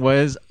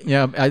was,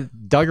 I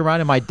dug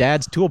around in my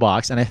dad's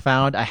toolbox and I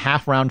found a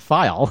half round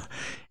file,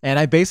 and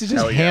I basically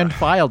just hand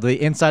filed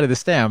the inside of the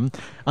stem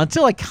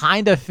until it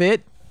kind of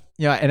fit,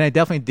 and I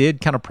definitely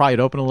did kind of pry it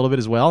open a little bit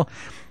as well.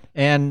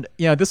 And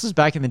this was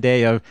back in the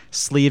day of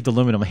sleeved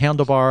aluminum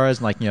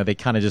handlebars, and they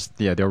kind of just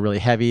they were really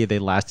heavy. They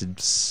lasted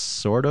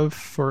sort of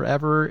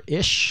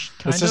forever-ish.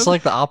 It's just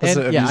like the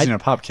opposite of using a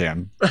pop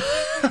can.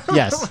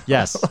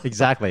 Yes,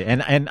 exactly.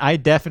 And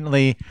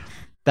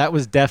that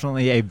was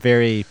definitely a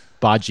very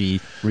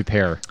bodgy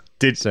repair.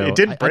 It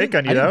didn't break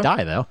on you, though? I didn't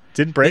die, though.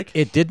 Didn't break?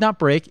 It did not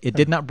break. It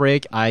did not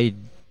break. I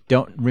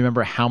don't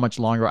remember how much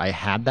longer I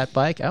had that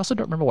bike. I also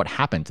don't remember what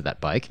happened to that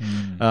bike.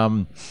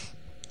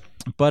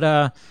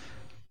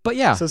 But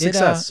yeah, so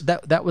success.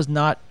 That was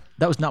not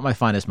my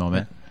finest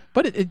moment,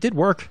 but it did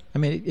work. I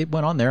mean, it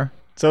went on there.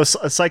 So a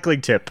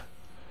cycling tip.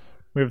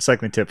 We have a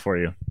cycling tip for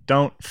you.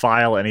 Don't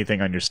file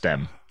anything on your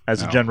stem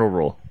as a general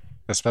rule.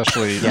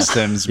 Especially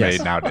stems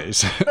made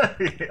nowadays.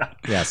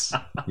 Yes.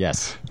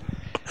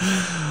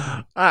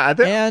 I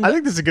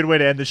think this is a good way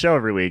to end the show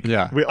every week.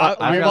 Yeah. We've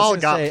all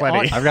got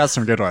plenty. I've got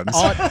some good ones.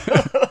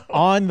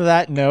 On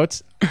that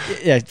note,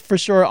 for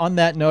sure. On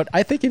that note,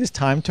 I think it is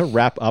time to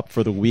wrap up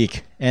for the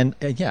week. And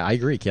I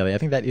agree, Kelly. I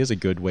think that is a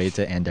good way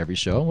to end every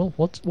show.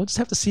 We'll just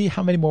have to see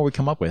how many more we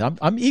come up with.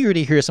 I'm eager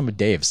to hear some of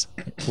Dave's.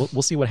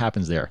 We'll see what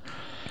happens there.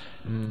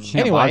 You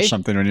can't watch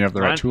something when you have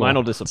the right tool. Mine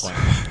will disappoint.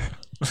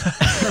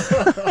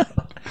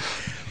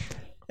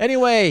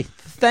 Anyway,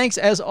 thanks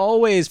as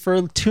always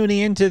for tuning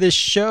into this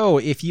show.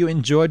 If you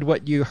enjoyed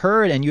what you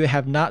heard and you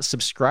have not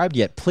subscribed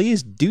yet,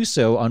 please do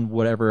so on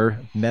whatever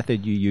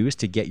method you use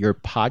to get your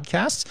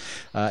podcasts.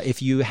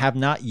 If you have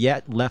not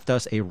yet left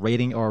us a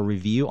rating or a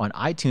review on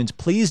iTunes,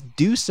 please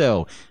do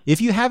so.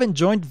 If you haven't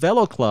joined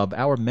Velo Club,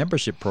 our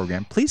membership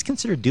program, please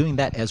consider doing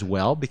that as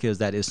well, because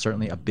that is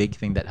certainly a big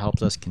thing that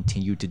helps us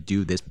continue to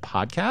do this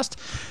podcast.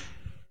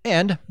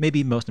 And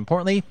maybe most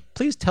importantly,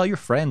 please tell your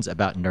friends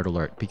about Nerd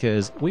Alert,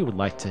 because we would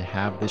like to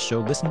have this show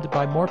listened to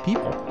by more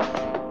people.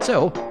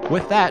 So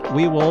with that,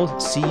 we will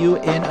see you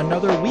in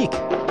another week.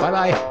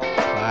 Bye-bye.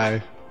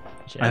 Bye.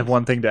 I have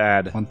one thing to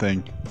add. One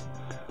thing.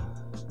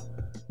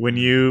 when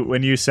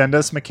you send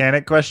us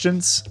mechanic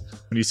questions,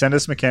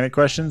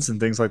 and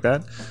things like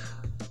that,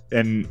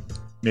 and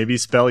maybe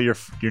spell your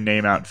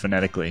name out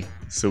phonetically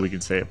so we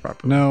can say it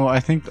properly. No, I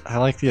think I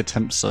like the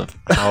attempts of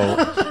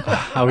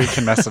how we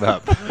can mess it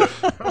up.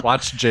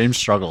 Watch James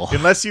struggle.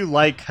 Unless you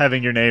like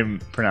having your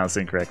name pronounced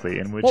incorrectly,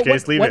 in which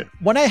case leave it.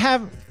 When I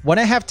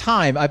have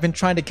time, I've been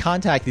trying to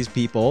contact these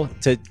people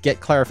to get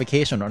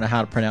clarification on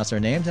how to pronounce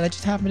their names, and I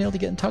just haven't been able to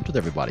get in touch with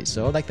everybody.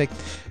 So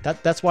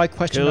that's why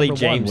question Clearly number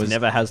James one was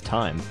never has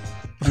time.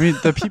 I mean,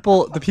 the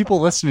people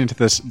listening to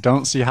this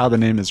don't see how the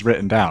name is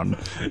written down.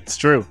 It's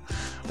true.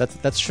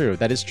 That's true.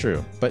 That is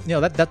true. But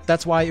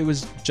that's why it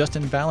was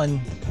Justin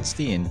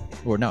Valenstein,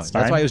 or no,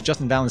 Stein? that's why it was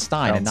Justin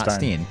Valenstein and not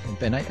Valenstein.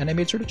 Steen. And I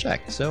made sure to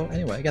check. So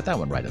anyway, I got that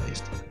one right at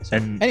least. So,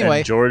 And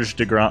anyway, George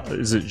Degrange,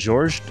 is it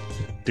George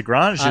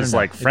Degrange? I don't Is know.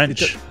 like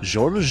French.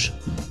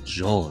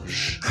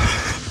 George.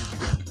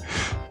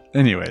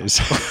 Anyways,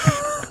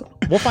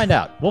 we'll find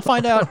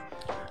out.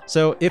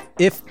 So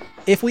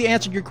if we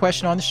answered your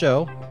question on the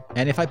show,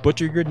 and if I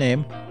butchered your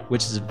name,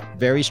 which is a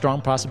very strong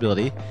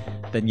possibility,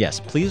 then yes,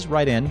 please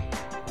write in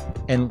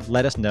and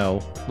let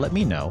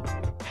me know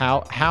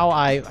how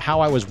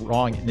I was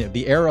wrong,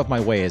 the error of my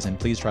ways, and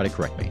please try to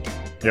correct me.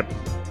 Yep.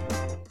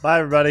 Bye,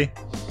 everybody.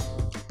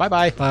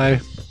 Bye.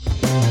 bye.